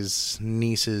LeRae's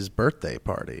niece's birthday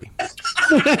party.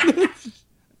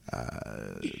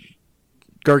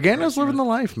 Gargano's living the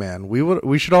life, man.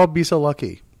 We should all be so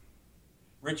lucky.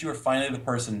 Rich, you are finally the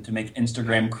person to make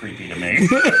Instagram creepy to me.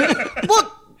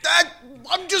 Look,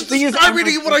 I'm just describing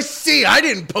to you what I see. I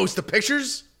didn't post the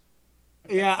pictures.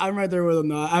 Yeah, I'm right there with him.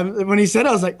 Though. When he said it,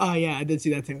 I was like, oh yeah, I did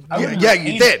see that too. Yeah,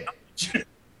 you did.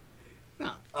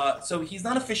 So he's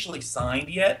not officially signed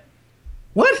yet.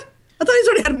 What? I thought he's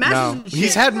already had matches. No, and shit.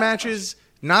 he's had matches,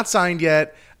 not signed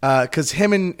yet, because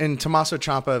him and Tommaso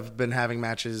Ciampa have been having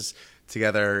matches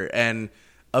together, and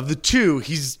of the two,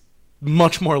 he's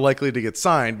much more likely to get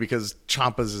signed because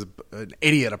Ciampa's an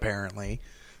idiot, apparently.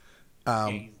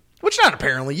 Which not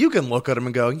apparently. You can look at him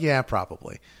and go, yeah,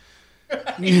 probably.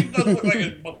 He does look like a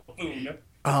buffoon.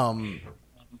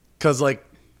 Because like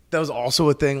that was also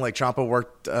a thing. Like Ciampa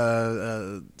worked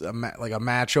a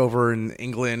match over in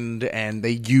England, and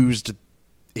they used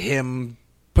him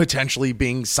potentially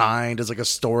being signed as like a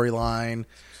storyline.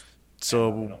 So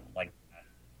I don't like that.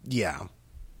 yeah.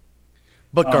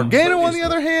 But Gargano, on the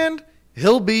other hand,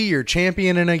 he'll be your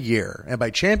champion in a year, and by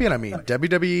champion I mean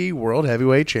WWE World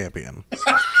Heavyweight Champion.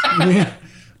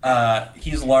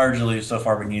 He's largely so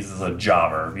far been used as a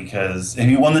jobber because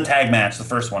he won the tag match, the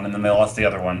first one, and then they lost the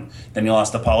other one. Then he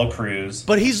lost Apollo Crews.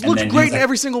 But he's looked great in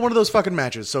every single one of those fucking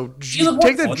matches. So you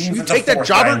take that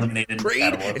jobber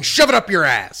creed and shove it up your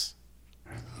ass.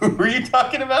 Who were you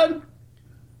talking about?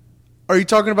 Are you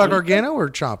talking about Gargano or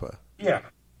Ciampa? Yeah.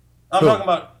 I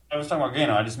was talking about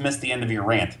Gano. I just missed the end of your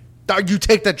rant. You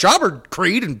take that jobber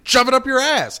creed and shove it up your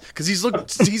ass because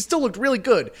he's still looked really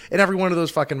good in every one of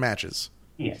those fucking matches.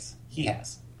 Yes, he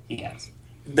has.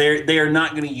 They are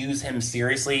not going to use him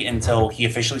seriously until he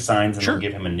officially signs, and they'll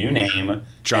give him a new name.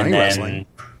 Johnny Wrestling.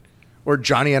 Or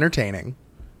Johnny Entertaining.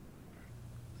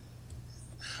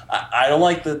 I don't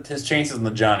like his chances in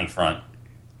the Johnny front.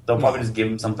 They'll probably just give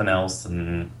him something else.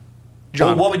 And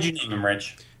what would you name him,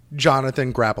 Rich?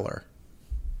 Jonathan Grappler.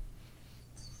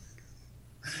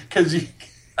 Because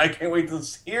I can't wait to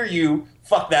hear you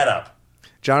fuck that up.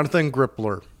 Jonathan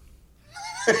Grippler.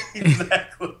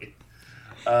 Exactly.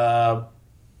 Yeah.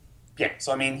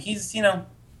 So I mean, he's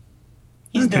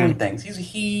doing things.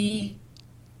 He's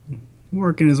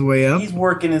Working his way up.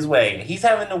 working his way. He's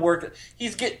having to work.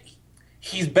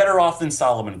 He's better off than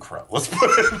Solomon Crowe. Let's put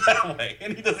it that way.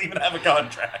 And he doesn't even have a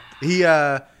contract.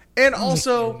 And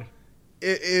also,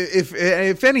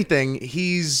 if anything,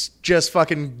 he's just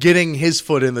fucking getting his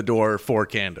foot in the door for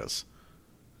Candace.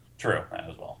 True, that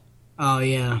as well. Oh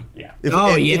yeah. Yeah. If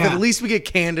at least we get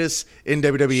Candace in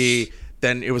WWE,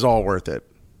 then it was all worth it.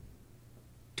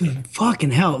 Dude,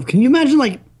 fucking hell. Can you imagine,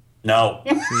 like, No.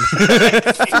 4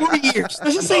 years?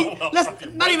 Let's just say, No,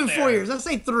 not even 4 years. Let's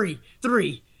say three.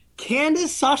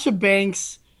 Candace, Sasha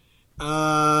Banks,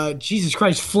 Jesus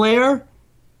Christ, Flair,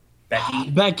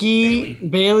 Becky,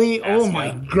 Bailey. Oh Asuka. my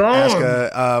god.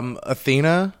 Asuka,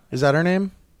 Athena, is that her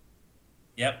name?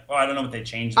 Yep. Well, I don't know what they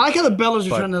changed. I like how the Bellas are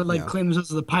But, trying to yeah. claim themselves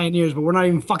as the pioneers, but we're not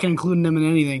even fucking including them in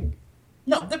anything.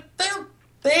 No,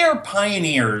 they are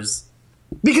pioneers.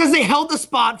 Because they held the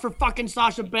spot for fucking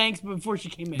Sasha Banks before she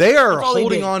came in. They are That's all they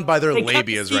holding did. on by their They kept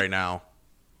the labias seat- right now.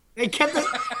 They kept the. I was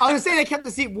gonna say they kept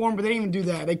the seat warm, but they didn't even do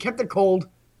that. They kept it cold.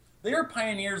 They are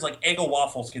pioneers like Eggo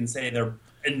Waffles can say they're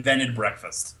invented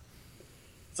breakfast.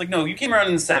 It's like, no, you came around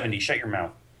in the 70s. Shut your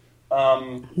mouth.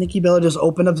 Nikki Bella just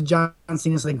opened up to John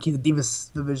Cena so they can keep the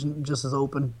Divas division just as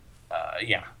open.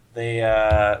 Yeah.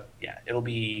 It'll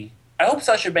be... I hope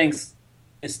Sasha Banks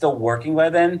is still working by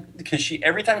then, because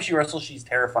every time she wrestles, she's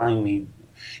terrifying me.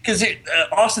 Because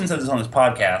Austin said this on his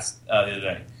podcast the other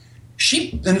day.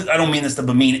 And I don't mean this to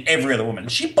bemean every other woman,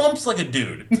 she bumps like a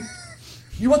dude.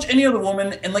 You watch any other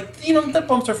woman, and that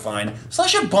bumps are fine.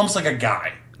 Sasha bumps like a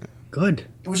guy, Good.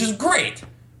 which is great.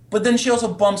 But then she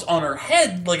also bumps on her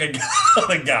head like a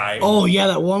guy. Oh yeah,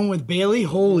 that one with Bailey.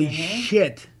 Holy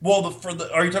shit! Well,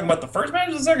 are you talking about the first match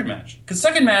or the second match? Because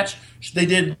second match, they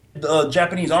did the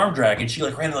Japanese arm drag, and she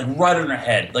ran right on her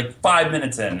head, 5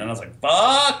 minutes in, and I was like,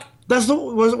 "Fuck!" What's the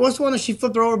one that she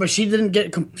flipped her over, but she didn't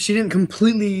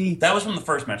completely. That was from the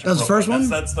first match. That was the first one?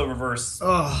 That's the reverse.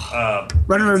 Oh,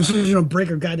 right on her decision to break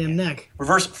her goddamn neck.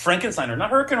 Reverse Frankensteiner, not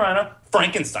Hurricane Rhino.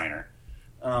 Frankensteiner.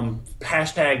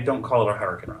 Hashtag don't call it a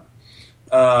Hurricane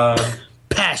Rhino.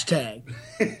 Hashtag.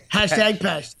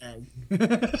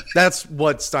 Hashtag. That's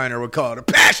what Steiner would call it, a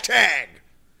hashtag.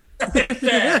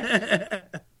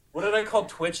 What did I call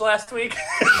Twitch last week?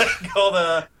 I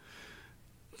called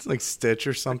It's like Stitch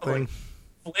or something.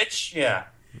 Flitch? Yeah.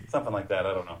 Something like that.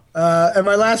 I don't know. And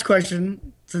my last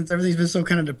question, since everything's been so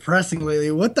kind of depressing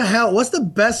lately, what the hell? What's the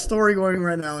best story going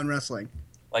right now in wrestling?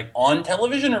 On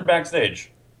television or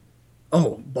backstage?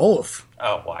 Oh, both.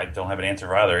 Oh, well, I don't have an answer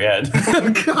for either yet.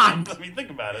 God. Let me think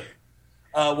about it.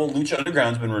 Well, Lucha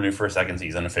Underground's been renewed for a second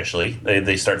season officially.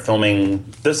 They start filming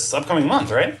this upcoming month,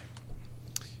 right?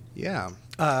 Yeah.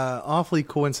 Awfully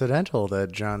coincidental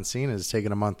that John Cena is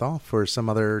taking a month off for some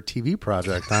other TV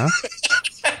project, huh?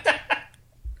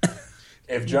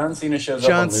 If John Cena shows up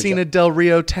John on Lucha, Cena Del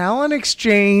Rio Talent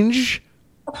Exchange.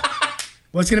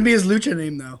 What's going to be his lucha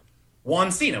name, though?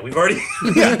 Juan Cena. We've already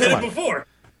did it before.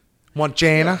 Want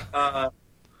Jana?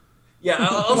 Yeah, I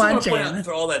also want to point Juan out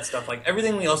for all that stuff,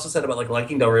 everything we also said about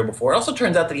liking Del Rio before, it also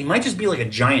turns out that he might just be a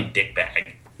giant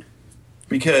dickbag.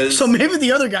 Because So maybe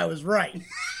the other guy was right.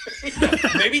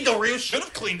 maybe Del Rio should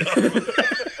have cleaned up. No,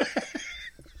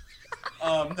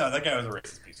 that guy was a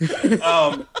racist piece of shit.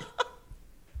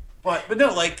 But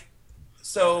no,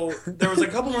 so there was a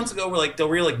couple months ago where Del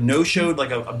Rio no-showed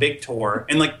a big tour,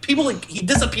 and people he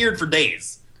disappeared for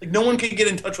days. No one could get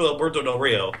in touch with Alberto Del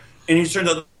Rio, and it turns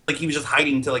out he was just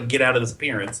hiding to get out of this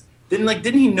appearance.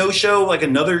 Didn't he no-show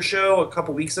another show a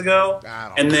couple weeks ago? I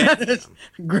don't And then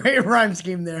Great rhyme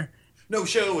scheme there.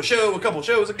 no-show a couple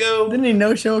shows ago. Didn't he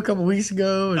no-show a couple weeks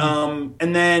ago?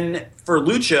 And then for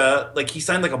Lucha, he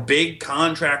signed a big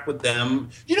contract with them.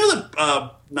 You know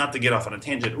that, not to get off on a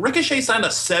tangent, Ricochet signed a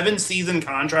 7-season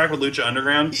contract with Lucha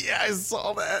Underground. Yeah, I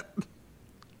saw that.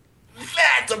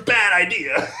 That's a bad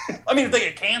idea. I mean, if they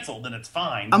get canceled, then it's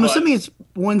fine. I'm but- assuming it's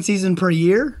one season per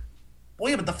year, Well,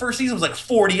 yeah, but the first season was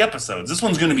 40 episodes. This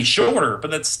one's going to be shorter,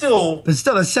 but that's still... but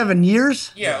still, that's 7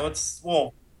 years. Yeah, let's...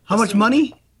 Well... How much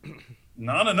money?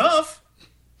 Not enough.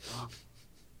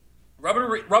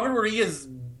 Robert Rodriguez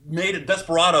made a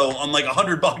Desperado on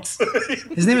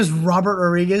 $100. His name is Robert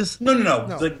Rodriguez. No.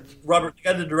 The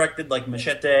guy that directed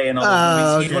Machete and all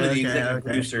those movies. He's one of the okay, executive okay.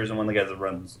 producers and one of the guys that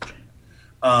runs.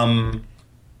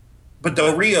 But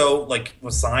Del Rio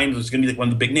was signed, was going to be one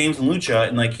of the big names in Lucha,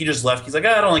 and he just left. He's like,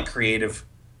 I don't like creative.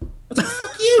 I was like,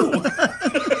 fuck you.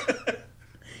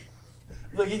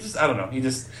 He just, I don't know. He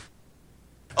just.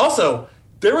 Also,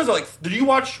 there was did you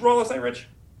watch Raw last night, Rich?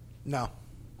 No.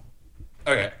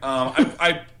 Okay.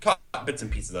 I caught bits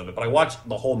and pieces of it, but I watched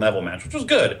the whole Neville match, which was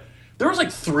good. There was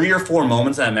 3 or 4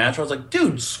 moments in that match where I was like,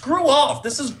 dude, screw off.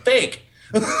 This is fake.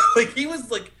 He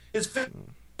was his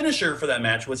finisher for that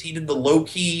match was he did the low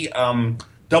key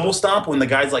double stomp when the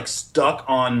guy's stuck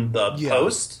on the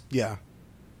post. Yeah.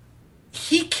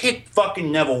 He kicked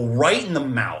fucking Neville right in the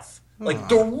mouth.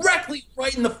 Directly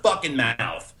right in the fucking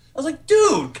mouth. I was like,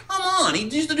 dude, come on. He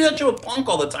used to do that shit with Punk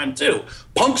all the time, too.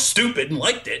 Punk's stupid and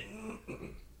liked it.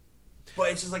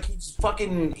 But it's just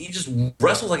he just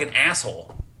wrestles like an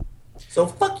asshole. So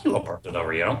fuck you, Alberto Del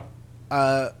Rio.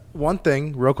 One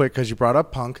thing, real quick, because you brought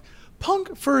up Punk.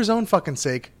 Punk, for his own fucking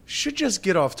sake, should just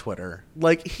get off Twitter.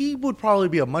 He would probably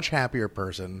be a much happier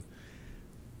person.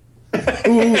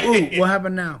 Ooh, what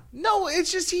happened now? No,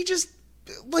 it's just, he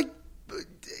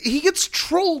gets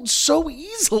trolled so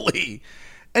easily.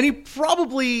 And he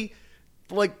probably,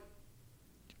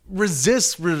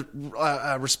 resists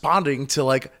responding to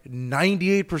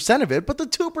 98% of it, but the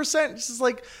 2% is just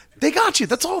they got you.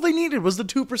 That's all they needed was the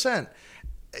 2%.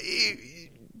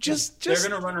 Just they're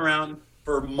gonna run around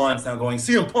for months now going,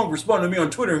 CM Punk responded to me on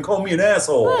Twitter and called me an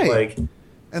asshole. Right.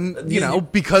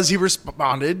 And because he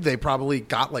responded, they probably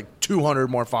got 200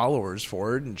 more followers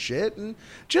for it and shit. And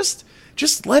just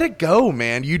let it go,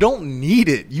 man. You don't need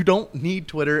it. You don't need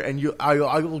Twitter. And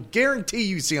I will guarantee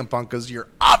you, CM Punk, because you're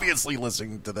obviously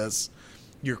listening to this,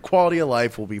 your quality of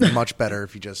life will be much better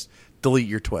if you just delete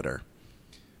your Twitter.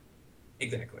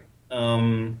 Exactly.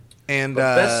 And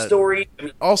best story.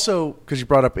 Also, because you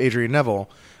brought up Adrian Neville,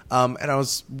 and I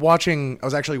was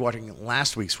actually watching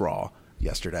last week's Raw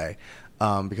yesterday,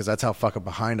 because that's how fucking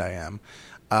behind I am.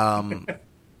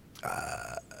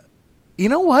 You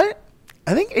know what?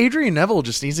 I think Adrian Neville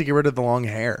just needs to get rid of the long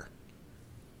hair.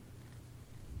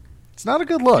 It's not a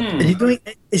good look.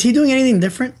 Is he doing anything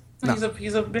different? No.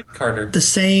 He's a bit Carter. The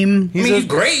same. He's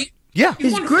great. Yeah,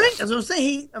 he's great. That's what I'm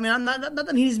saying. Not that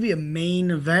he needs to be a main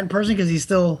event person because he's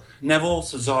still Neville,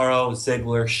 Cesaro,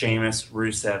 Ziggler, Sheamus,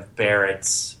 Rusev, Barrett,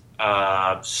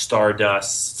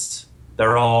 Stardust.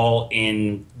 They're all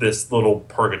in this little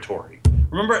purgatory.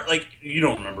 Remember, you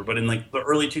don't remember, but in the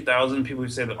early 2000s, people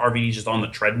would say that RVD's just on the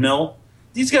treadmill.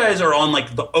 These guys are on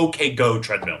the OK Go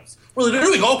treadmills, where they're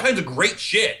doing all kinds of great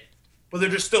shit, but they're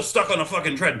just still stuck on a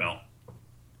fucking treadmill.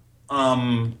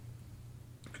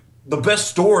 The best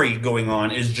story going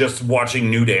on is just watching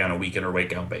New Day on a week in or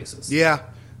wake out basis. Yeah,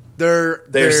 they're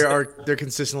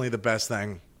consistently the best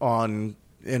thing on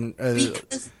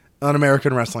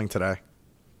American wrestling today.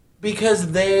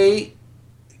 Because they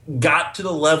got to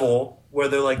the level where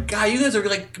they're like, God, you guys are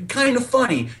kind of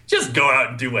funny. Just go out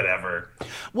and do whatever.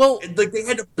 Well, they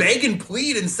had to beg and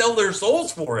plead and sell their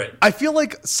souls for it. I feel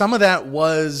like some of that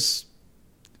was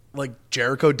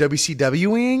Jericho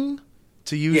WCWing,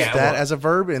 to use that as a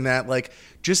verb, in that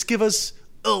just give us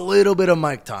a little bit of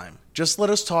mic time. Just let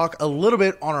us talk a little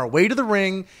bit on our way to the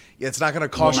ring. It's not going to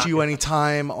cost you any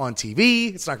time on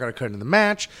TV. It's not going to cut into the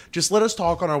match. Just let us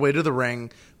talk on our way to the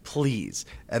ring, please.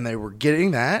 And they were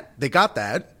getting that. They got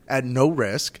that at no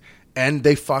risk, and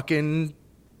they fucking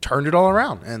turned it all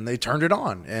around, and they turned it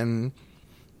on. And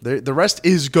the rest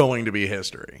is going to be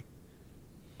history.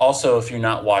 Also, if you're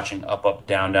not watching Up, Up,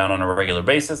 Down, Down on a regular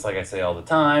basis, like I say all the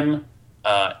time,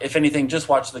 if anything, just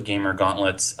watch the Gamer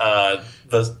Gauntlets. The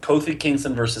Kofi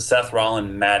Kingston versus Seth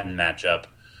Rollins Madden matchup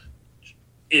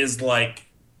is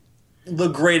the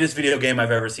greatest video game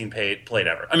I've ever seen played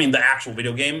ever. I mean, the actual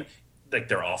video game,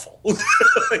 they're awful.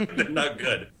 They're not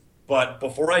good. But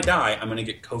before I die, I'm going to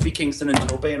get Kofi Kingston and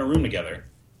Tope in a room together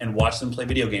and watch them play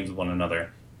video games with one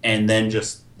another. And then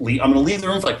just leave. I'm going to leave the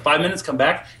room for 5 minutes, come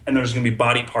back, and there's going to be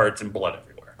body parts and blood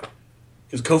everywhere.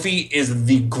 Because Kofi is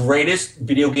the greatest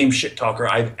video game shit talker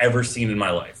I've ever seen in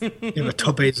my life. Yeah, but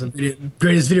Tope is the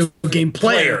greatest video game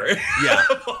player. Yeah.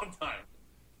 Of all time.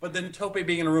 But then Tope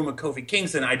being in a room with Kofi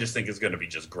Kingston, I just think is going to be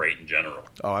just great in general.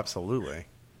 Oh, absolutely.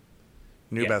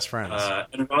 New best friends.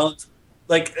 And Rollins,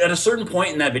 at a certain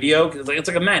point in that video, cause it's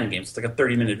like a Madden game, so it's a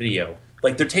 30-minute video.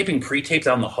 They're taping pre-tapes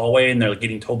out in the hallway, and they're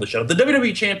getting told to shut up. The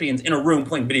WWE champions in a room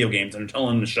playing video games, and they're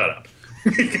telling them to shut up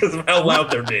because of how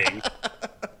loud they're being.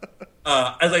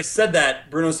 As I said that,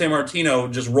 Bruno Sammartino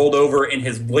just rolled over in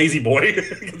his lazy boy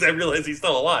because I realized he's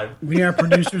still alive. We need our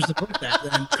producers to put that.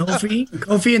 Then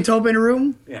Kofi and Tope in a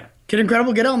room. Yeah, Kid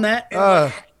Incredible, get on that.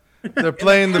 They're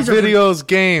playing the videos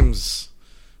games.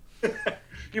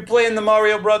 You're playing the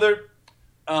Mario brother.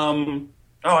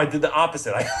 Oh, I did the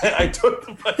opposite. I took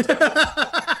the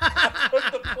I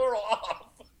took the plural off.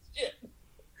 Shit.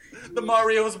 The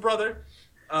Mario's brother.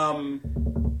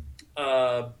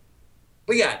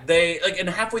 But yeah, they like, and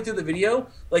halfway through the video,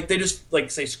 like they just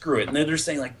like say screw it, and they're just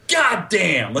saying like God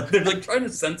damn, like they're like trying to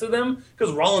censor them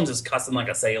because Rollins is cussing like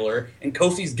a sailor, and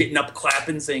Kofi's getting up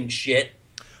clapping saying shit,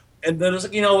 and then it's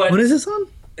like, you know what? What is this on?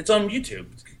 It's on YouTube.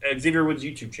 Xavier Woods'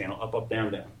 YouTube channel, Up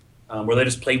Down Down, where they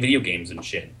just play video games and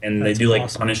shit, and That's they do like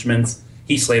awesome. punishments.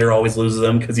 Heath Slater always loses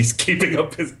them because he's keeping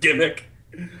up his gimmick.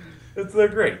 They're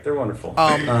great. They're wonderful.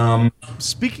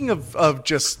 Speaking of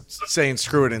just saying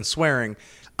screw it and swearing,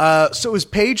 so is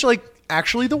Paige like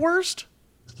actually the worst?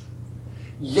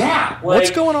 Yeah. Like,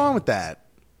 What's going on with that?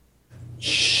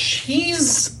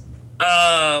 She's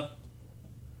a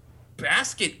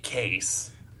basket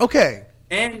case. Okay,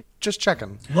 And just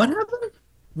checking. What happened?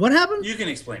 What happened? you can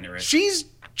explain it, Rich. She's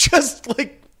just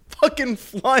like fucking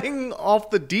flying off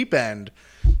the deep end.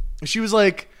 She was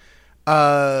like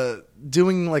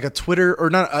doing like a Twitter or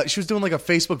not, she was doing like a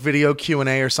Facebook video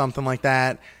Q&A or something like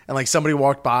that, and like somebody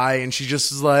walked by and she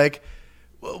just was like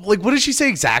what did she say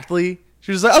exactly?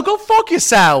 She was like, oh, go fuck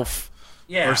yourself.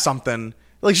 Yeah. Or something.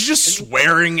 Like she's just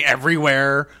swearing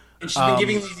everywhere. And she's been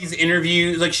giving these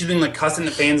interviews, like she's been like cussing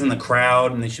the fans in the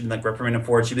crowd, and she's been like reprimanded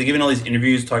for it. She's been giving all these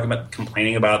interviews talking about,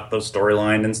 complaining about the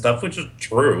storyline and stuff, which is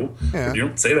true. Yeah. You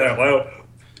don't say that out loud.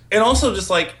 And also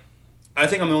just like, I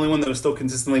think I'm the only one that was still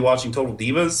consistently watching Total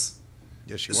Divas.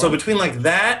 Yes, she So was. between like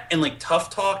that and like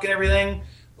Tough Talk and everything,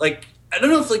 like I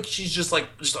don't know if like she's just like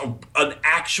an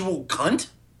actual cunt,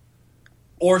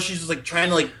 or she's just like trying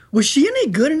to like. Was she any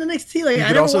good in NXT? Like, You I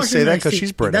could never also watched say her in that 'cause NXT.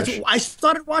 she's British. That's what I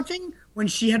started watching when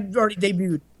she had already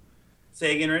debuted.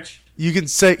 Say again, Rich. You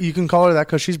can call her that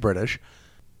because she's British.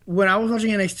 When I was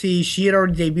watching NXT, she had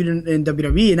already debuted in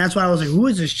WWE, and that's why I was like, "Who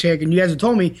is this chick?" And you guys had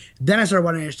told me. Then I started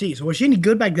watching NXT. So was she any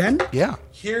good back then? Yeah.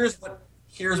 Here's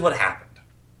what happened.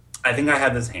 I think I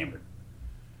had this hammered.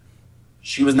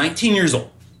 She was 19 years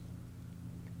old,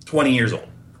 20 years old,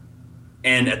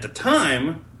 and at the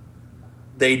time,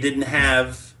 they didn't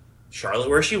have Charlotte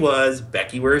where she was,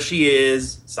 Becky where she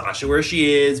is, Sasha where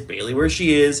she is, Bayley where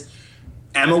she is.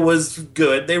 Emma was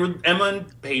good. Emma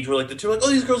and Paige were like the two. Like, oh,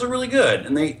 these girls are really good,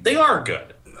 and they are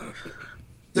good.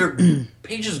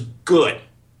 Paige is good.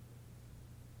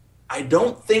 I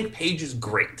don't think Paige is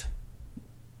great,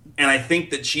 and I think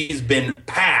that she's been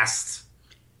passed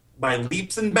by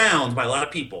leaps and bounds by a lot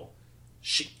of people.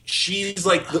 She's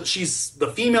like she's the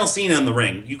female Cena in the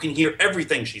ring. You can hear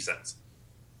everything she says.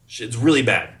 It's really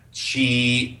bad.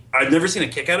 I've never seen a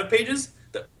kick out of Paige's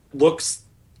that looks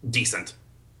decent.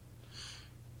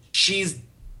 She's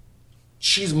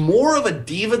more of a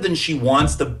diva than she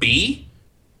wants to be,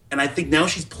 and I think now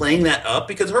she's playing that up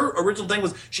because her original thing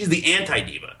was she's the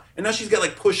anti-diva, and now she's got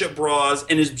like push-up bras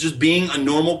and is just being a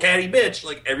normal catty bitch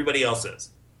like everybody else is.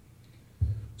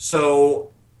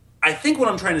 So I think what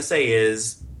I'm trying to say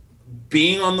is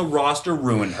being on the roster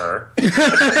ruined her.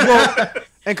 Well,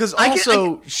 and because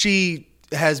also she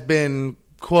has been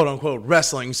quote unquote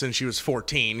wrestling since she was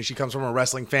 14. She comes from a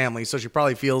wrestling family, so she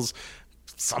probably feels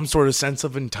some sort of sense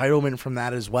of entitlement from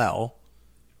that as well.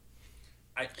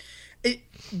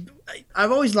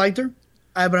 I've always liked her,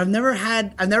 but I've never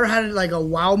had like a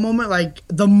wow moment like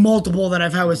the multiple that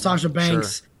I've had with Sasha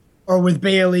Banks or with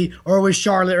Bayley or with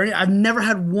Charlotte. I've never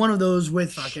had one of those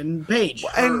with fucking Paige.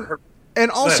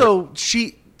 And also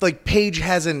she like Paige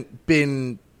hasn't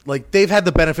been like they've had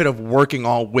the benefit of working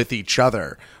all with each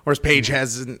other, whereas Paige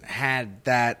hasn't had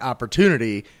that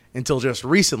opportunity until just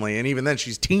recently, and even then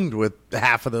she's teamed with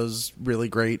half of those really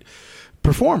great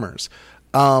performers.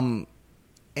 Fucking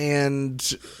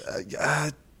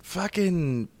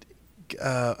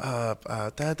go.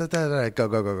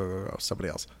 Somebody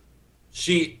else.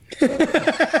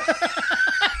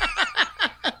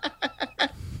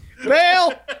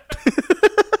 Bail.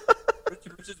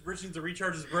 Rich needs to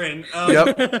recharge his brain.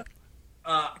 Yep.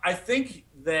 I think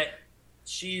that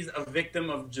she's a victim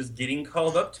of just getting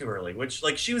called up too early, which,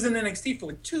 like, she was in NXT for,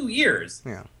 like, 2 years.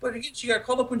 Yeah. But, again, she got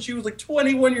called up when she was, like,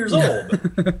 21 years old.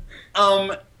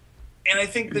 And I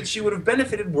think that she would have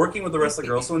benefited working with the rest of the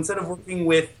girls. So instead of working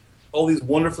with all these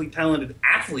wonderfully talented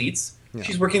athletes,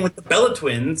 she's working with the Bella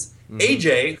Twins,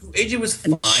 AJ, who AJ was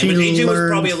fine, but AJ was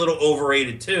probably a little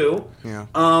overrated, too. Yeah.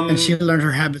 And she learned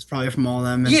her habits probably from all of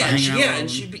them. And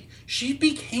she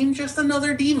became just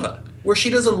another diva, where she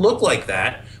doesn't look like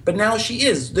that, but now she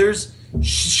is.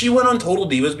 She went on Total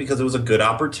Divas because it was a good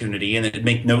opportunity, and it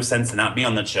made no sense to not be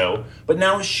on that show. But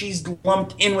now she's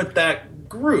lumped in with that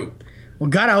group. Well,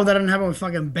 God, I hope that didn't happen with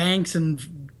fucking Banks and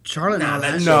Charlotte. Nah, and all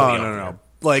that. that's- No.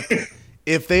 Like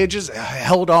if they had just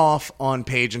held off on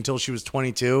Paige until she was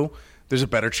 22, there's a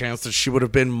better chance that she would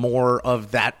have been more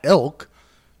of that ilk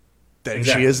than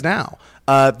she is now.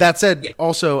 That said,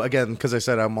 also, again, because I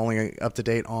said I'm only up to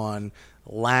date on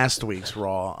last week's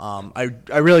Raw,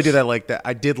 I really did like that.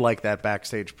 I did like that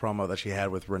backstage promo that she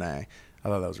had with Renee. I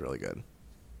thought that was really good.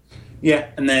 Yeah,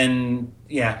 and then,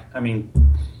 I mean,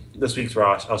 this week's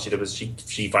Raw, all she did was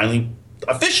she finally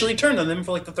officially turned on them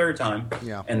for like the third time.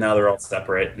 Yeah. And now they're all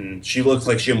separate, and she looks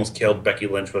like she almost killed Becky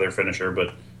Lynch with her finisher,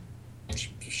 but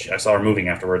I saw her moving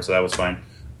afterwards, so that was fine.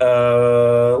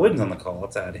 Wooden's on the call.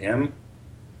 Let's add him.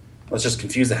 Let's just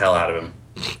confuse the hell out of him.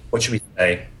 What should we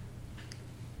say?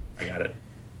 I got it.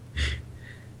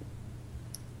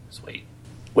 Sweet.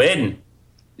 Wooden.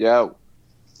 Yo.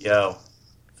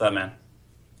 What's up, man?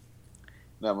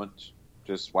 Not much.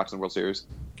 Just watching the World Series.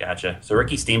 Gotcha. So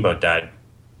Ricky Steamboat died.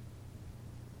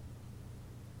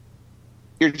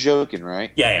 You're joking,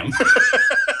 right? Yeah, I am.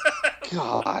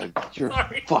 God, you're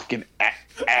a fucking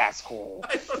asshole.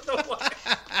 I don't know why.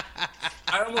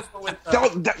 I almost went with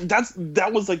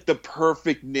that was like the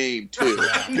perfect name too.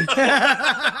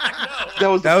 that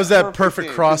was that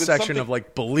perfect cross section of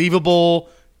like believable,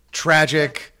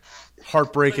 tragic,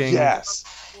 heartbreaking. Yes.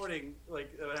 Like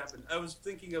what happened. I was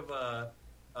thinking of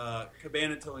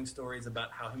Cabana telling stories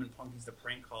about how him and Punk used to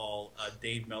prank call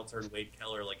Dave Meltzer and Wade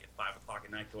Keller like at 5 o'clock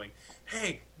at night, going,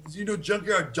 "Hey, did you know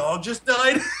Junkyard Dog just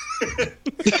died?"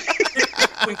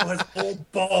 Twinkle has whole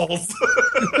balls.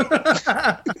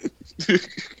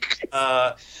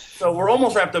 So we're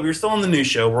almost wrapped up. We're still on the news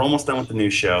show. We're almost done with the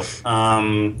news show.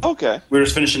 Okay. We're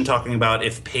just finishing talking about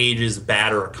if Paige is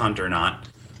bad or a cunt or not.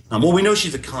 Well, we know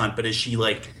she's a cunt, but is she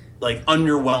like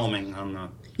underwhelming on the?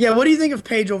 Yeah, what do you think of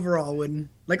Paige overall, Wooden?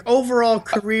 Like overall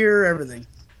career, everything.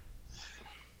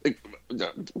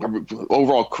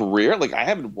 Overall career, like I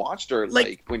haven't watched her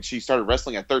like when she started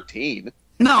wrestling at 13.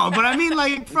 No, but I mean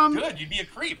like from good, you'd be a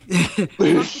creep.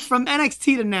 from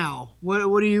NXT to now. What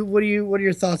are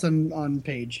your thoughts on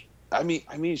Paige? I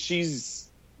mean she's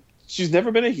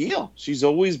never been a heel. She's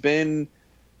always been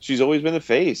a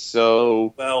face.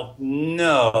 So well,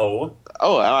 no.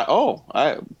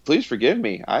 Please forgive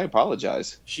me. I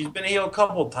apologize. She's been a heel a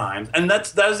couple times, and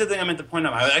that was the thing I meant to point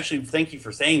out. I actually thank you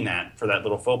for saying that for that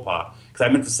little faux pas, because I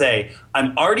meant to say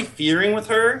I'm already fearing with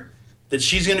her that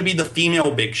she's going to be the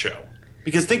female Big Show,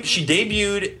 because she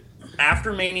debuted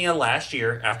after Mania last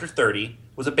year, after 30,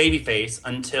 was a babyface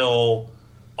until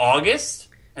August,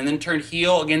 and then turned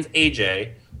heel against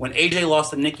AJ. When AJ lost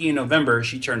to Nikki in November,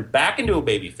 she turned back into a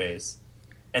babyface,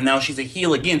 and now she's a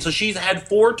heel again. So she's had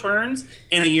 4 turns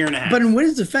in a year and a half. But in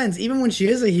Wynn's defense, even when she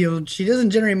is a heel, she doesn't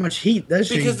generate much heat, does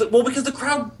she? Because the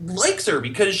crowd likes her,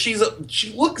 because she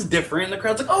looks different, and the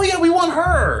crowd's like, oh yeah, we want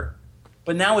her.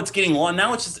 But now it's getting long.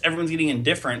 Now it's just everyone's getting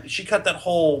indifferent. She cut that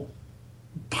whole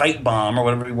pipe bomb or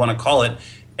whatever you want to call it.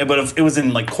 But it was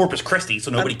in like Corpus Christi, so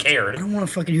nobody cared. I don't want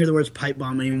to fucking hear the words pipe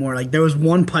bomb anymore. Like there was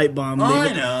one pipe bomb. Oh,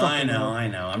 I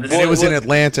know. I'm just it was in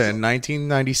Atlanta in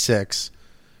 1996.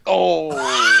 Oh.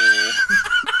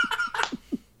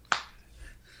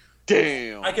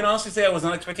 Damn. I can honestly say I was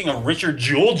not expecting a Richard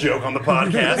Jewell joke on the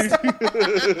podcast.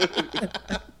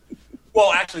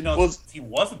 Well, actually, no, he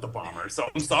wasn't the bomber, so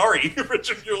I'm sorry,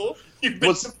 Richard Jewell. You've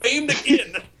been defamed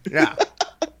again. Yeah.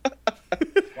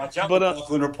 Watch out, the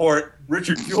Brooklyn Report.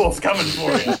 Richard Jewell's coming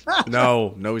for you.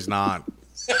 No, he's not.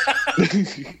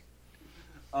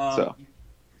 All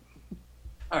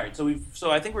right, so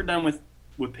I think we're done with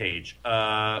Paige.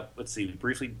 Let's see.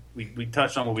 We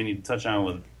touched on what we need to touch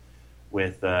on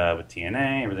with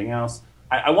TNA, everything else.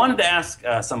 I wanted to ask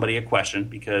somebody a question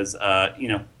because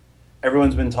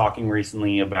everyone's been talking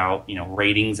recently about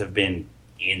ratings have been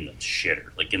in the shitter,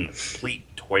 like in the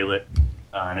complete toilet.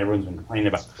 And everyone's been complaining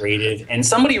about creative. And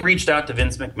somebody reached out to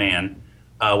Vince McMahon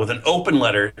with an open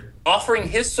letter offering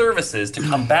his services to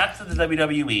come back to the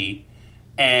WWE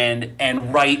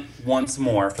and write once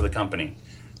more for the company.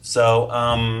 So,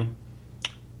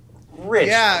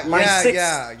 Rich, my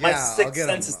sixth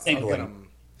sense is tingling.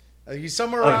 He's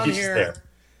somewhere around here.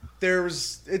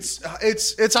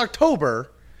 It's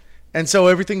October, and so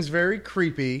everything's very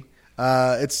creepy.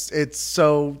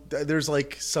 So there's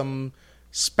like some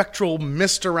spectral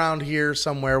mist around here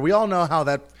somewhere. We all know how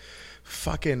that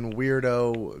fucking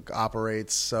weirdo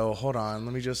operates. So hold on,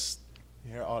 let me just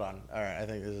hold on. All right, I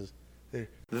think this is.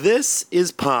 This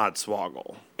is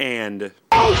Podswoggle and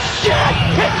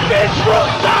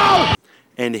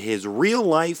and his real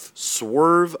life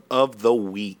swerve of the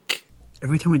week.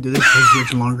 Every time we do this, it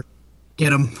takes much longer.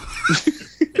 Get him.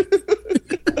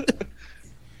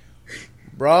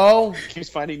 Bro, keeps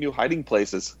finding new hiding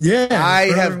places. Yeah, I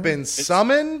have been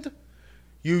summoned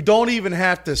You don't even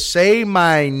have to say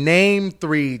my name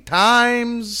 3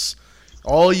 times.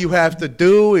 All you have to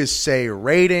do is say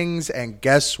ratings, and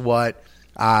guess what?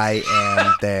 I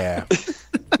am there.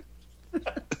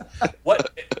 What?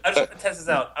 I just want to test this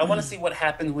out. I want to see what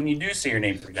happens when you do say your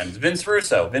name 3 times. Vince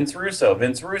Russo, Vince Russo,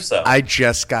 Vince Russo. I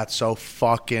just got so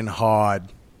fucking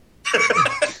hard.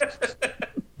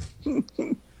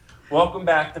 Welcome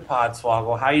back to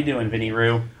Podswoggle. How you doing, Vinny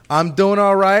Roo? I'm doing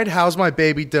all right. How's my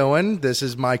baby doing? This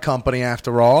is my company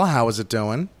after all. How is it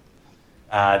doing?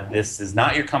 This is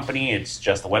not your company. It's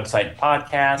just a website and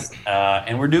podcast,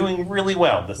 and we're doing really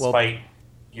well despite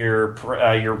your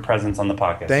presence on the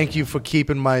podcast. Thank you for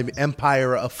keeping my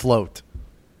empire afloat.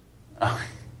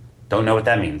 Don't know what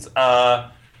that means.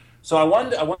 So I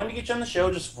wanted to get you on the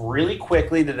show just really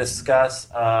quickly to discuss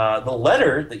the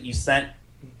letter that you sent,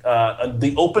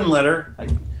 the open letter. I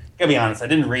gotta be honest, I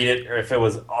didn't read it, or if it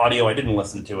was audio, I didn't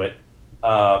listen to it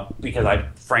because I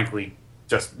frankly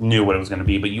just knew what it was going to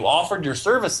be. But you offered your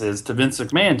services to Vince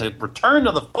McMahon to return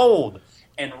to the fold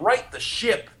and right the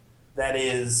ship that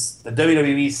is the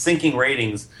WWE sinking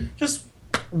ratings. Just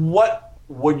what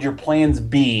would your plans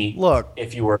be? Look,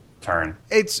 if you were to return?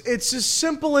 It's as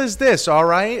simple as this, all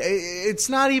right? It's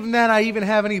not even that I even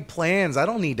have any plans. I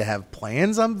don't need to have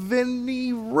plans. I'm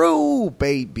Vinny Roo,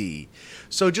 baby.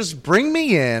 So just bring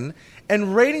me in,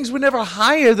 and ratings were never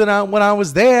higher than when I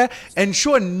was there. And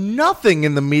sure, nothing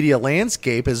in the media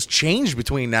landscape has changed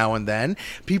between now and then.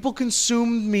 People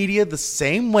consume media the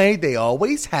same way they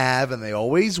always have and they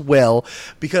always will,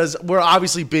 because we're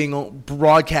obviously being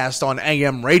broadcast on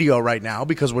AM radio right now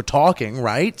because we're talking,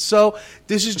 right? So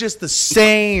this is just the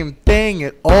same thing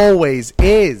it always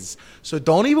is. So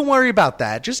don't even worry about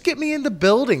that. Just get me in the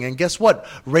building, and guess what?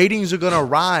 Ratings are going to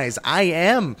rise. I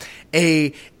am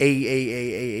a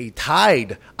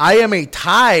tide. I am a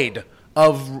tide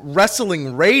of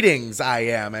wrestling ratings. I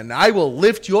am, and I will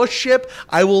lift your ship.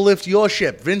 I will lift your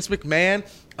ship, Vince McMahon.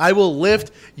 I will lift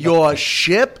your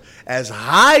ship as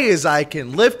high as I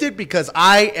can lift it, because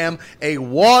I am a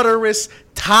waterous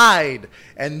tide.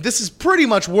 And this is pretty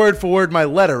much word for word my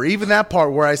letter. Even that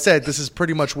part where I said this is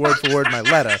pretty much word for word my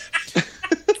letter.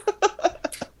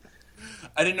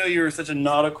 I didn't know you were such a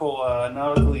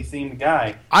nautically themed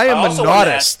guy. I am a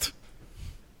nautist.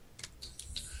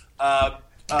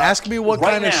 Ask me what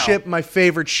right kind of now, ship my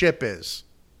favorite ship is.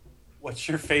 What's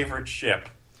your favorite ship?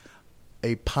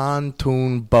 A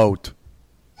pontoon boat.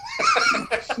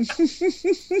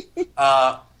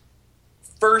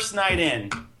 First night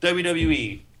in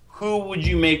WWE, who would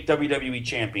you make WWE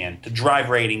champion to drive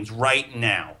ratings right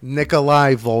now?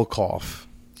 Nikolai Volkov.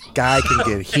 Guy can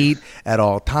get heat at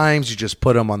all times. You just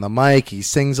put him on the mic. He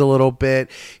sings a little bit.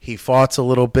 He farts a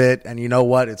little bit. And you know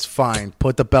what? It's fine.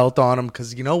 Put the belt on him,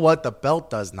 because you know what? The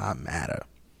belt does not matter.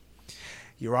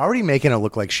 You're already making it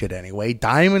look like shit anyway.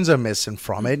 Diamonds are missing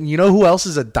from it. And you know who else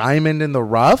is a diamond in the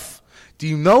rough? Do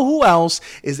you know who else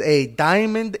is a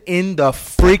diamond in the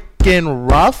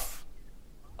freaking rough?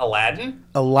 Aladdin?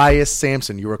 Elias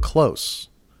Sampson. You were close.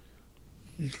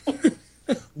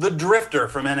 The Drifter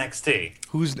from NXT.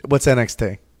 What's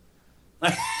NXT?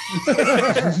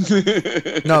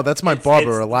 No, that's my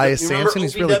barber, Elias Sampson.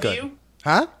 He's really good.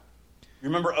 Huh? You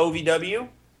remember OVW?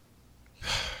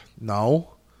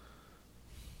 No.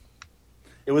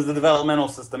 It was the developmental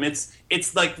system. It's like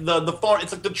it's like the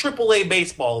AAA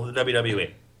baseball of the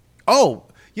WWE. Oh,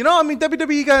 you know, I mean,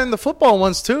 WWE got in the football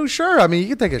ones too. Sure, I mean, you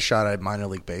can take a shot at minor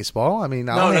league baseball. I mean,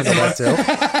 I'll handle that too.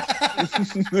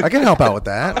 I can help out with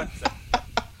that.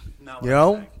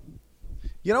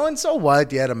 You know, and so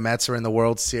what? Yeah, the Mets are in the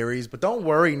World Series, but don't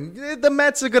worry. The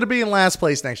Mets are going to be in last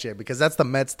place next year, because that's the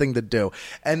Mets thing to do.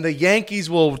 And the Yankees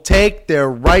will take their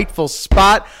rightful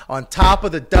spot on top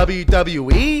of the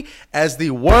WWE as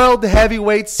the World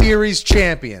Heavyweight Series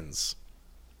champions.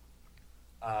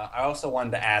 I also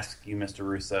wanted to ask you, Mr.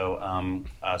 Russo,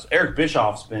 so Eric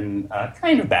Bischoff's been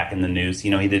kind of back in the news.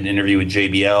 You know, he did an interview with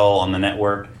JBL on the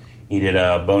network. He did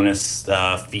bonus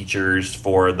features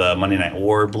for the Monday Night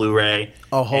War Blu-ray.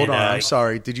 Oh, hold on. I'm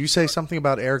sorry. Did you say something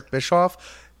about Eric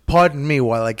Bischoff? Pardon me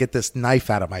while I get this knife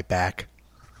out of my back.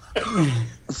 That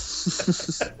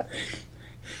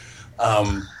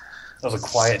was a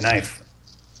quiet knife.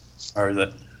 Or is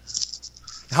it?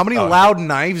 How many loud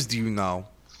knives do you know?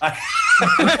 I'm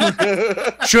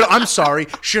sorry.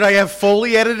 Should I have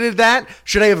Foley edited that?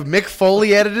 Should I have Mick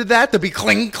Foley edited that to be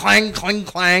cling, clang, cling,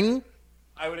 clang?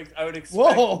 I would expect.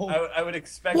 Whoa. I would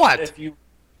expect What? that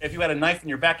if you had a knife in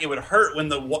your back, it would hurt when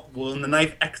the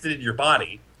knife exited your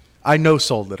body. I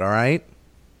no-sold it, all right?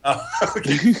 Oh,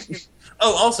 okay.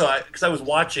 Oh, also, because I was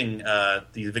watching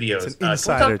these videos. It's an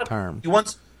insider term.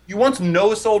 You You once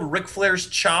no-sold Ric Flair's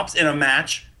chops in a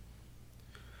match?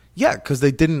 Yeah, because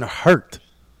they didn't hurt.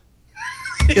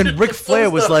 And Ric Flair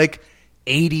was like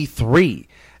 83.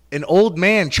 An old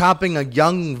man chopping a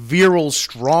young, virile,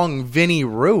 strong Vinny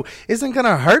Rue isn't going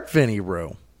to hurt Vinny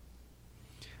Rue.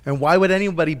 And why would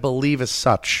anybody believe as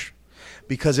such?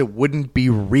 Because it wouldn't be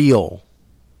real.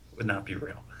 Would not be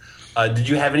real. Did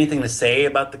you have anything to say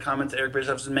about the comments Eric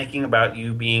Bischoff was making about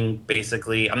you being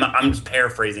basically? I'm just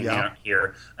paraphrasing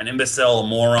here. An imbecile, a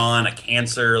moron, a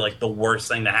cancer, like the worst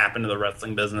thing to happen to the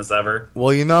wrestling business ever.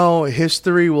 Well,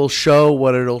 history will show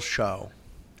what it'll show,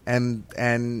 and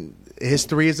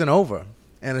history isn't over,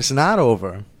 and it's not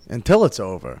over until it's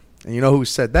over. And you know who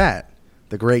said that?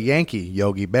 The great Yankee,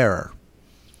 Yogi Berra.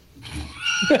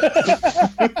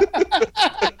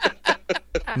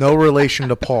 No relation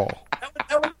to Paul.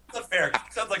 That was not fair. It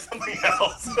sounds like something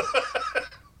else.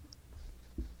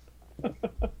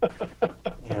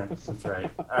 Yeah, that's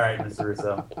right. All right, Mr.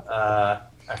 Russo. I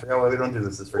forgot why we don't do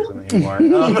this frequently anymore.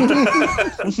 You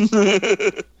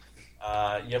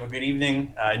have a good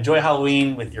evening. Enjoy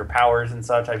Halloween with your powers and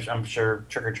such. I'm sure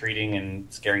trick-or-treating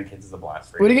and scaring kids is a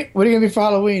blast for you. What are you going to be for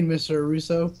Halloween, Mr.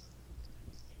 Russo?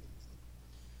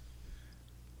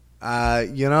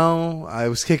 I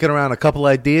was kicking around a couple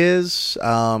ideas.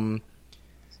 A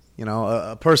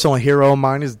personal hero of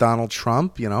mine is Donald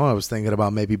Trump. I was thinking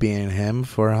about maybe being him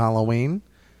for Halloween,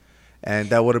 and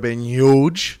that would have been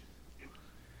huge.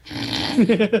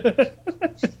 Definitely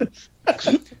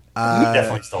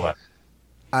stole that.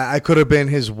 I could have been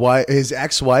his wife, his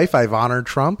ex-wife, Ivana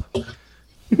Trump.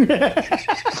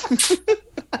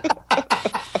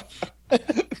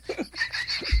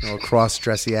 No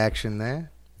cross-dressy action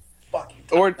there.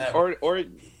 Or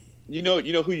you know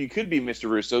who you could be, Mr.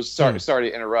 Russo. Sorry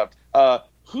to interrupt.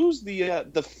 Who's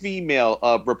the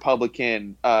female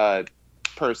Republican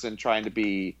person trying to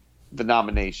be the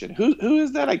nomination? Who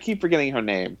is that? I keep forgetting her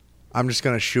name. I'm just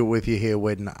gonna shoot with you here,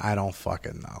 Whitten. I don't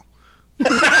fucking know.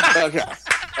 Okay.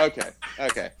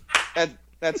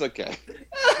 That's okay.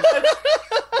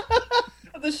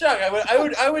 The shock.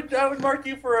 I would mark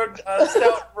you for a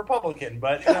stout Republican,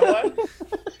 but you know what?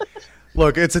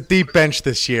 Look, it's a deep bench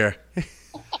this year.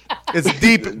 It's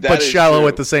deep but shallow true.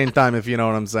 at the same time, if you know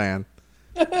what I'm saying.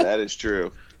 That is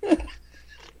true. Well,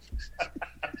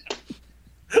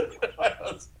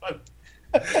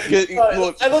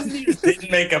 I love that you just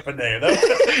didn't make up a name.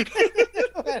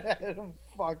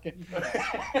 Fucking.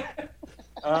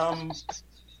 All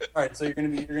right, so you're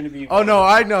gonna be. Oh no,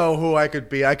 I know who I could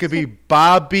be. I could be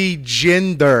Bobby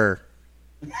Jinder.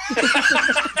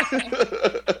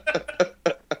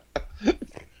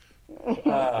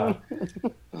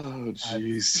 Oh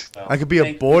jeez. I could be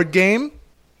a board game.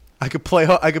 I could play.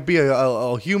 I could be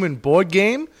a human board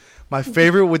game. My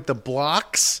favorite with the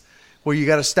blocks, where you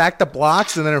got to stack the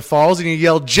blocks and then it falls and you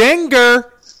yell Jinger.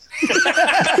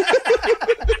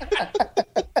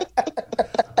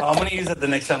 I'm going to use it the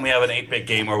next time we have an 8-bit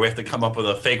game where we have to come up with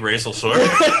a fake racial sword.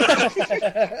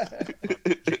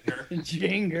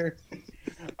 Jinger.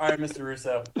 All right, Mr.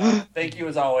 Russo. Thank you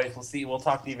as always. We'll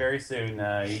talk to you very soon.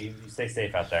 You stay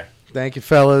safe out there. Thank you,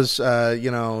 fellas.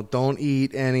 Don't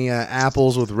eat any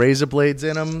apples with razor blades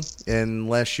in them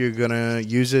unless you're going to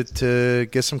use it to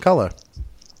get some color.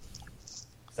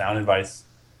 Sound advice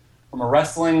from a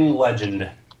wrestling legend.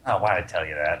 Oh, why did I tell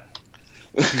you that?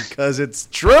 Because it's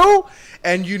true,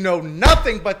 and you know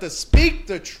nothing but to speak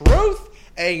the truth.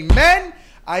 Amen.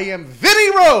 I am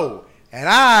Vinny Rowe, and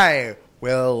I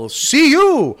will see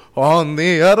you on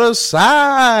the other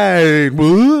side.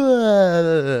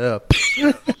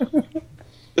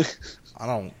 I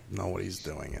don't know what he's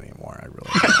doing anymore. I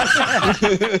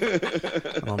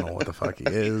don't know what the fuck he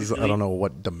is. I don't know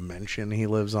what dimension he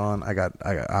lives on. I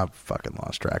fucking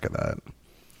lost track of that.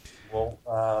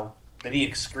 Well, did he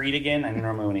excrete again? I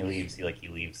normally when he leaves, he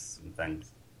leaves some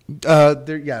things.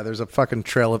 There's a fucking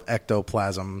trail of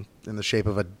ectoplasm in the shape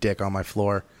of a dick on my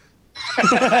floor. You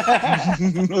got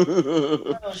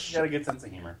a good sense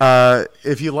of humor.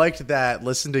 If you liked that,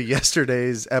 listen to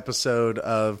yesterday's episode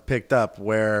of Picked Up,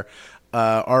 where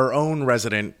our own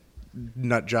resident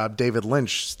nutjob, David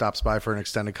Lynch, stops by for an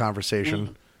extended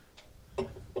conversation.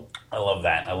 I love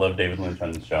that. I love David Lynch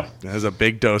on the show. There's a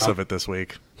big dose of it this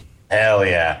week. Hell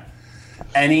yeah.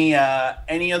 Any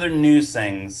other news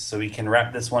things so we can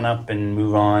wrap this one up and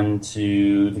move on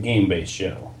to the game-based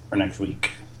show for next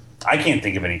week? I can't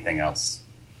think of anything else.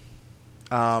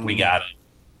 We got it.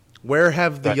 Where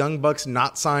have the Young Bucks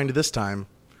not signed this time?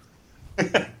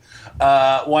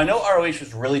 Well, I know ROH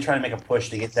was really trying to make a push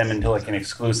to get them into like an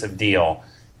exclusive deal.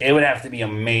 It would have to be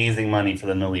amazing money for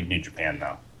them to leave New Japan,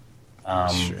 though.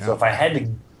 So if I had to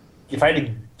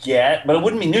get, but it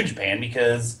wouldn't be New Japan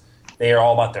because they are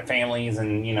all about their families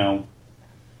and,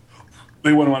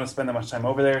 they wouldn't want to spend that much time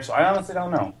over there. So I honestly don't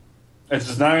know. It's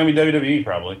just not going to be WWE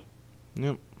probably.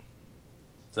 Yep.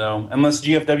 So unless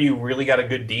GFW really got a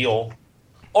good deal.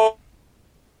 Oh,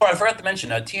 I forgot to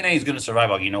mention, TNA is going to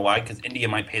survive. You know why? Because India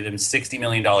might pay them $60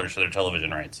 million for their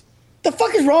television rights. The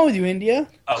fuck is wrong with you, India?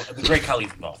 Oh, the Great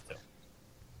Khali's involved too.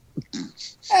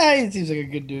 He seems like a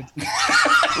good dude.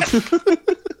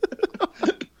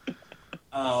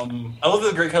 I love that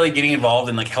the Great Khali getting involved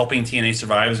in helping TNA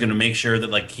survive is going to make sure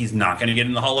that he's not going to get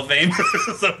in the Hall of Fame. So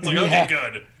it's okay,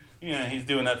 good. Yeah, he's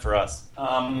doing that for us.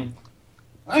 All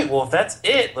right, well if that's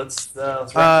it, let's wrap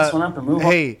this one up and move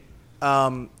on. Hey,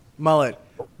 Mullet,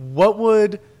 what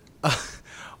would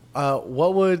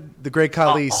the Great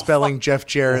Khali spelling Jeff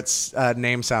Jarrett's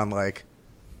name sound like?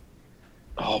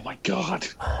 Oh my God!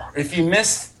 If you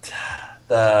missed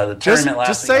the tournament last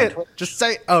just week, say it. Just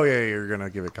say. Oh yeah, you're gonna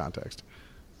give it context.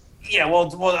 Yeah,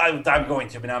 well, I'm going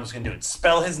to, but now I'm just gonna do it.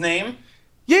 Spell his name.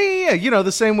 Yeah. You know,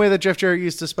 the same way that Jeff Jarrett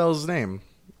used to spell his name.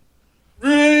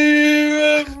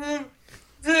 That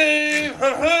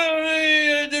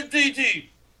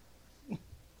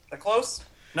close?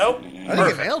 Nope. I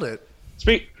think I nailed it.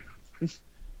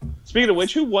 Speaking of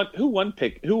which, who won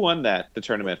the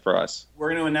tournament for us? We're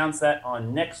going to announce that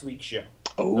on next week's show.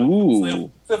 Oh,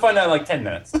 So you'll find out in 10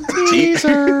 minutes.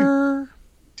 Teaser.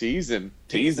 teasing.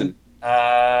 So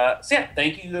yeah,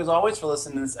 thank you as always for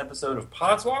listening to this episode of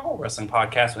Podswoggle, Wrestling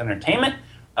Podcast with Entertainment.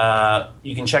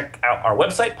 You can check out our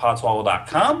website,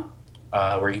 podswoggle.com,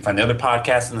 where you can find the other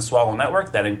podcasts in the Swoggle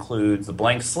Network. That includes The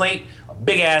Blank Slate. A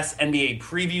big-ass NBA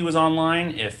preview is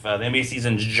online. If the NBA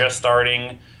season's just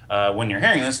starting when you're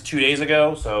hearing this, 2 days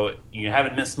ago, so you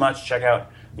haven't missed much, check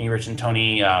out me, Rich, and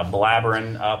Tony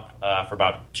blabbering up for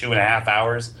about 2.5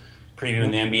 hours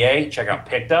previewing the NBA. Check out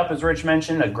Picked Up, as Rich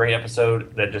mentioned, a great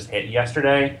episode that just hit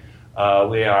yesterday.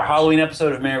 Our Halloween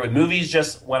episode of Married with Movies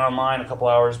just went online a couple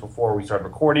hours before we started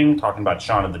recording, talking about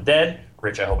Shaun of the Dead.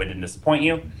 Rich, I hope I didn't disappoint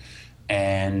you.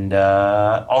 And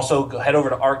also head over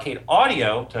to Arcade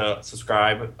Audio to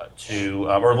subscribe to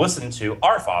or listen to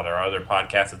Our Father, our other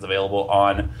podcast that's available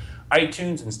on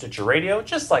iTunes and Stitcher Radio,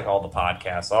 just like all the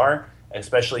podcasts are,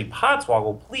 especially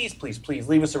Podswoggle. Please, please, please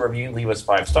leave us a review. Leave us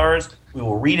 5 stars. We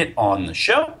will read it on the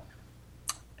show.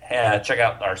 Check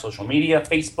out our social media,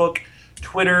 Facebook,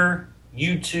 Twitter,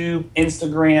 YouTube,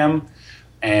 Instagram,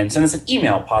 and send us an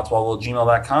email,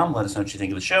 podswoggle@gmail.com. Let us know what you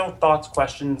think of the show. Thoughts,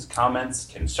 questions, comments,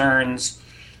 concerns.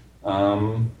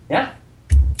 Yeah,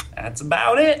 that's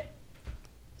about it.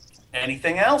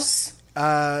 Anything else?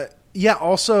 Yeah,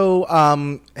 also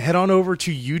head on over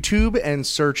to YouTube and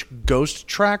search Ghost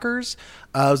Trackers.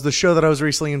 It was the show that I was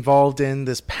recently involved in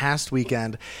this past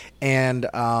weekend. And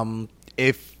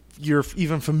if you're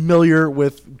even familiar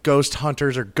with Ghost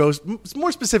Hunters or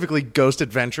more specifically Ghost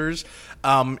Adventures,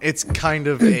 it's kind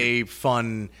of a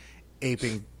fun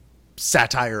aping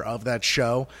satire of that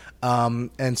show.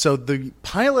 And so the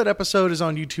pilot episode is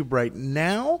on YouTube right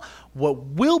now. What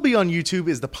will be on YouTube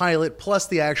is the pilot plus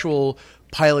the actual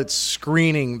pilot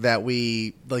screening that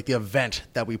the event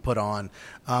that we put on.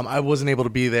 I wasn't able to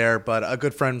be there, but a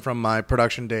good friend from my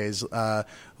production days,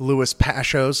 Louis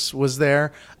Pashos, was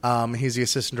there. He's the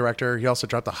assistant director. He also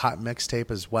dropped a hot mixtape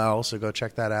as well, so go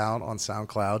check that out on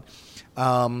SoundCloud.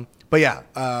 But yeah,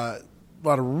 a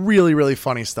lot of really, really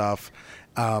funny stuff.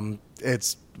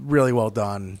 It's really well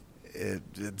done.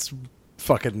 It's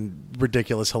fucking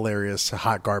ridiculous, hilarious,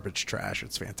 hot garbage trash.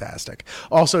 It's fantastic.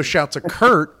 Also, shout to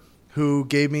Kurt, who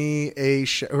gave me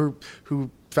who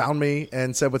found me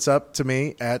and said what's up to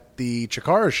me at the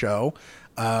Chikara show,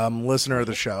 listener of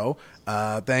the show.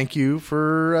 Thank you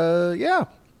for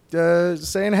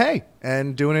saying hey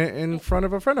and doing it in front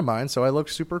of a friend of mine, so I look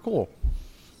super cool.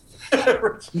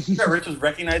 Rich was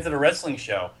recognized at a wrestling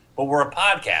show, but we're a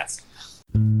podcast.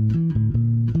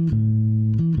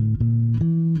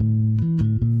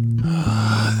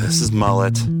 This is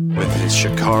Mullet with his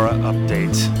Shikara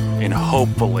update in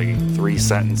hopefully 3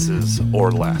 sentences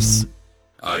or less.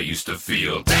 I used to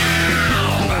feel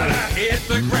down, but I hit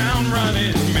the ground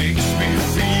running, makes me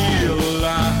feel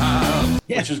alive.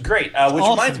 Yeah. Which is great. Which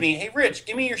reminds me, hey Rich,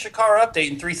 give me your Shikara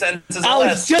update in 3 sentences or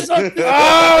less.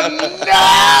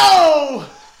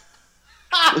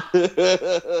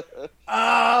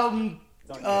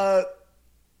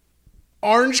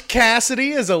 Orange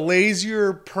Cassidy is a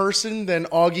lazier person than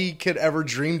Augie could ever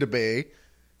dream to be.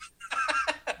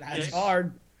 That's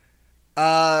hard.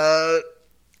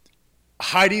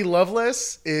 Heidi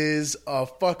Lovelace is a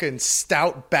fucking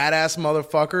stout, badass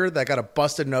motherfucker that got a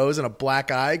busted nose and a black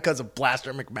eye because of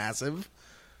Blaster McMassive.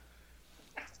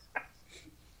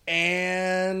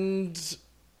 And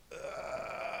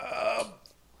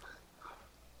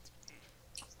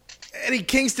Eddie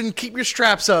Kingston, keep your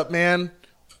straps up, man.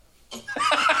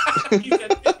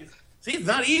 See, it's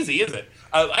not easy, is it?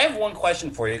 I have one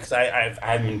question for you because I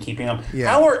haven't been keeping up. Yeah.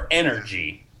 How are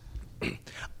Energy?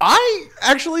 I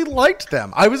actually liked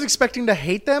them. I was expecting to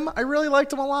hate them. I really liked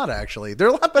them a lot, actually. They're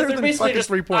a lot better They're than basically fucking just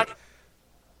 3 Point.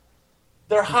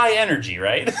 They're high energy,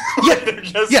 right? Yeah. They're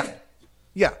just,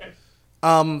 Yeah. Good.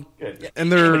 And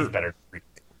they're- Anybody's better.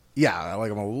 Yeah, I like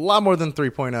them a lot more than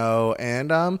 3.0. And,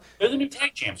 They're the new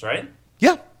tag champs, right?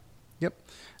 yeah. Yep.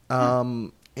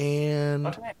 And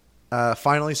Okay.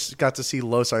 finally got to see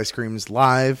Los Ice Creams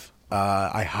live.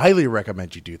 I highly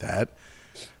recommend you do that.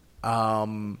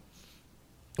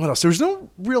 What else? There was no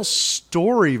real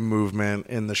story movement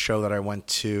in the show that I went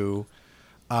to.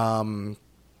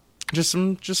 Just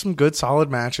some good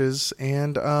solid matches,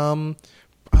 and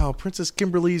Princess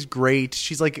Kimberly's great.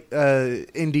 She's like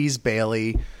Indies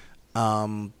Bailey,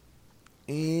 and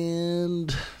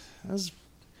that's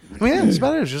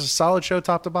about it. It was just a solid show,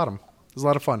 top to bottom. It was a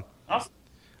lot of fun. Awesome.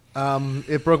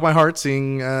 It broke my heart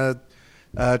seeing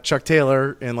Chuck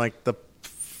Taylor in like the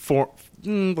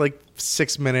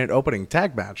 6-minute opening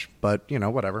tag match, but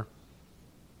whatever.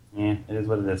 Yeah, it is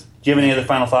what it is. Do you have any other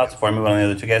final thoughts before I move on to the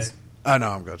other two guys? No,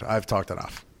 I'm good. I've talked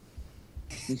enough.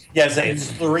 Yeah, say it's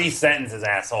 3 sentences,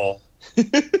 asshole.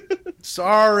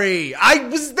 Sorry, I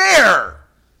was there.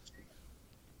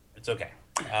 It's okay.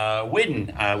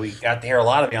 Widden, we got to hear a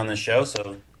lot of you on this show,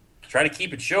 so try to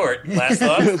keep it short. Last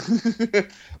thoughts?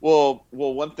 Well,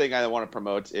 one thing I want to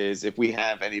promote is if we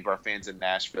have any of our fans in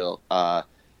Nashville,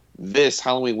 this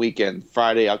Halloween weekend,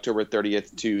 Friday, October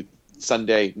 30th to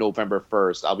Sunday, November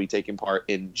 1st, I'll be taking part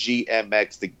in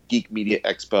GMX, the Geek Media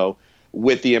Expo,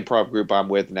 with the improv group I'm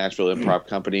with, Nashville Improv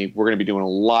Company. We're going to be doing a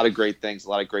lot of great things, a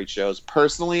lot of great shows.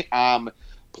 Personally, I'm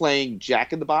playing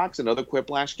Jack in the Box and other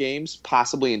Quiplash games,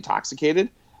 possibly intoxicated.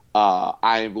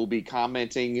 I will be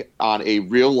commenting on a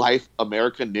real-life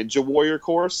American Ninja Warrior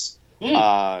course.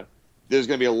 There's going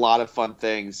to be a lot of fun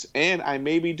things, and I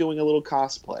may be doing a little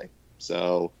cosplay.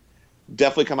 So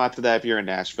definitely come out to that if you're in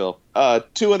Nashville.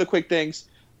 2 other quick things.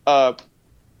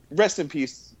 Rest in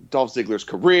peace, Dolph Ziggler's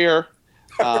career.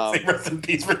 Rest in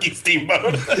peace, Ricky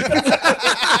Steamboat.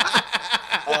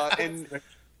 And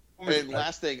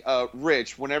last thing,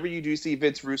 Rich, whenever you do see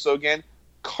Vince Russo again,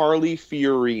 Carly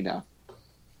Fiorina.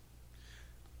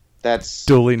 That's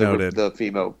Duly noted. The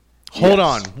female. Hold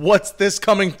on. What's this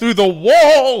coming through the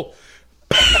wall?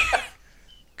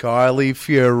 Carly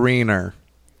Fiorina.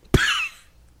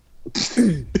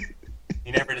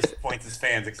 He never disappoints his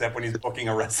fans except when he's booking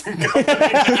a wrestling company.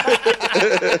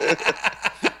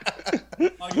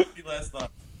 I'll give you last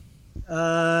thought.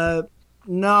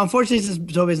 No, unfortunately,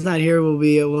 since Toby's not here,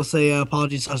 we'll say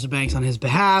apologies to Sasha Banks on his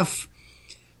behalf.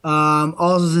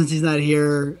 Also, since he's not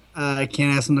here, I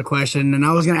can't ask him the question. And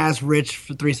I was going to ask Rich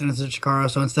for 3 sentences of Chikara,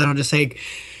 so instead I'll just say,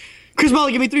 Chris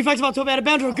Molly, give me 3 facts about Toby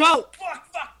Adebanjo. Go!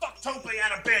 Fuck, Tope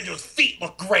Adebanjo's feet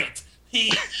look great.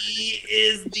 He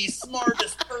is the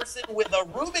smartest person with a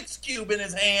Rubik's Cube in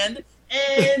his hand,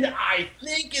 and I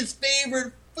think his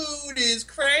favorite food is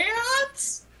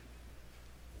crayons.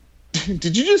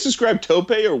 Did you just describe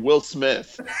Tope or Will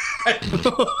Smith? I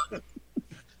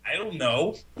don't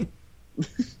know. I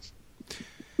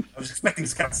was expecting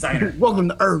Scott Steiner. Welcome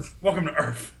to Earth. Welcome to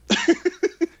Earth.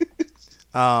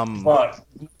 But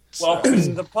welcome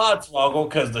to the Podswoggle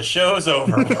because the show's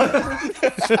over.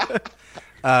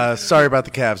 sorry about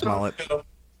the Cavs, Mullet.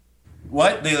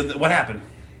 What? What happened?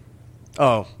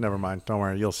 Oh, never mind. Don't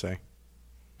worry. You'll see.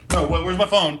 Oh, where's my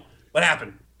phone? What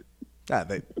happened?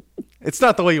 It's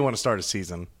not the way you want to start a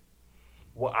season.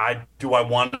 Well, do I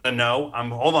want to know?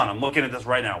 Hold on. I'm looking at this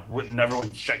right now.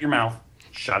 Everyone, shut your mouth.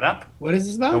 Shut up. What is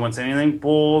this No about? one say anything.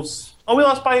 Bulls. Oh, we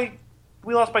lost by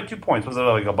 2 points. Was it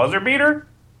like a buzzer beater?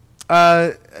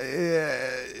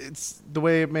 It's the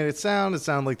way it made it sound. It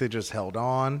sounded like they just held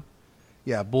on.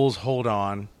 Yeah, Bulls hold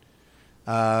on.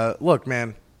 Look,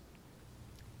 man.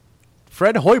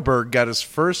 Fred Hoiberg got his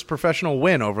first professional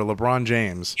win over LeBron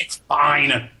James. It's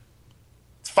fine.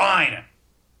 It's fine.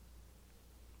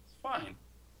 It's fine.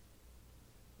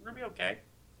 We're gonna be okay.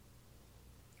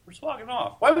 We're just walking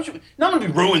off. Why would you? Not gonna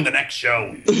be ruined the next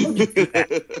show.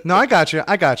 No, I got you. All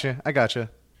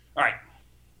right.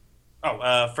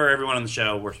 Oh, for everyone on the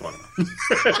show, we're swagging off.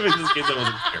 Just in case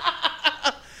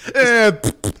I wasn't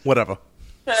clear. Whatever.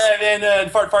 And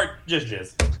fart,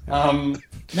 jizz.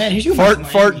 Man, he's Fart,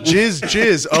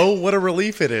 jizz. Oh, what a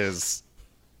relief it is.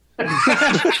 I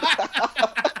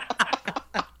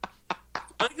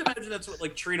can imagine that's what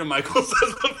like Trina Michaels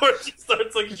says before she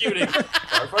starts like shooting.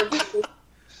 Fart, jizz.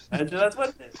 That's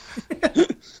what it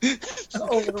is.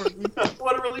 Oh, Lord.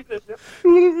 What a relief it is.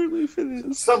 What a relief it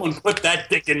is. Someone put that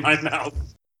dick in my mouth.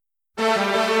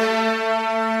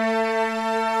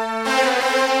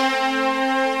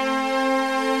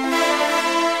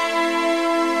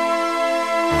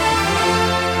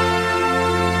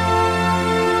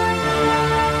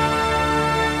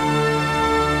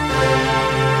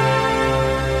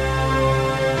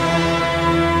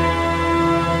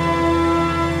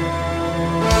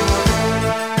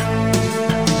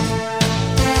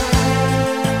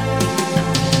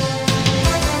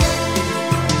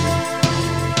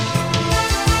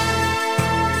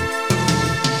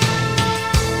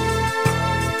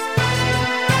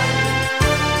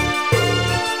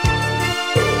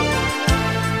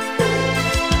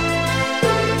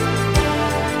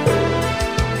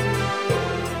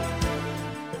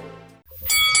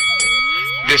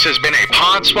 This has been a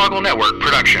Podswoggle Network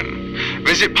production.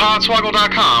 Visit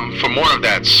podswoggle.com for more of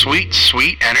that sweet,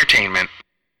 sweet entertainment.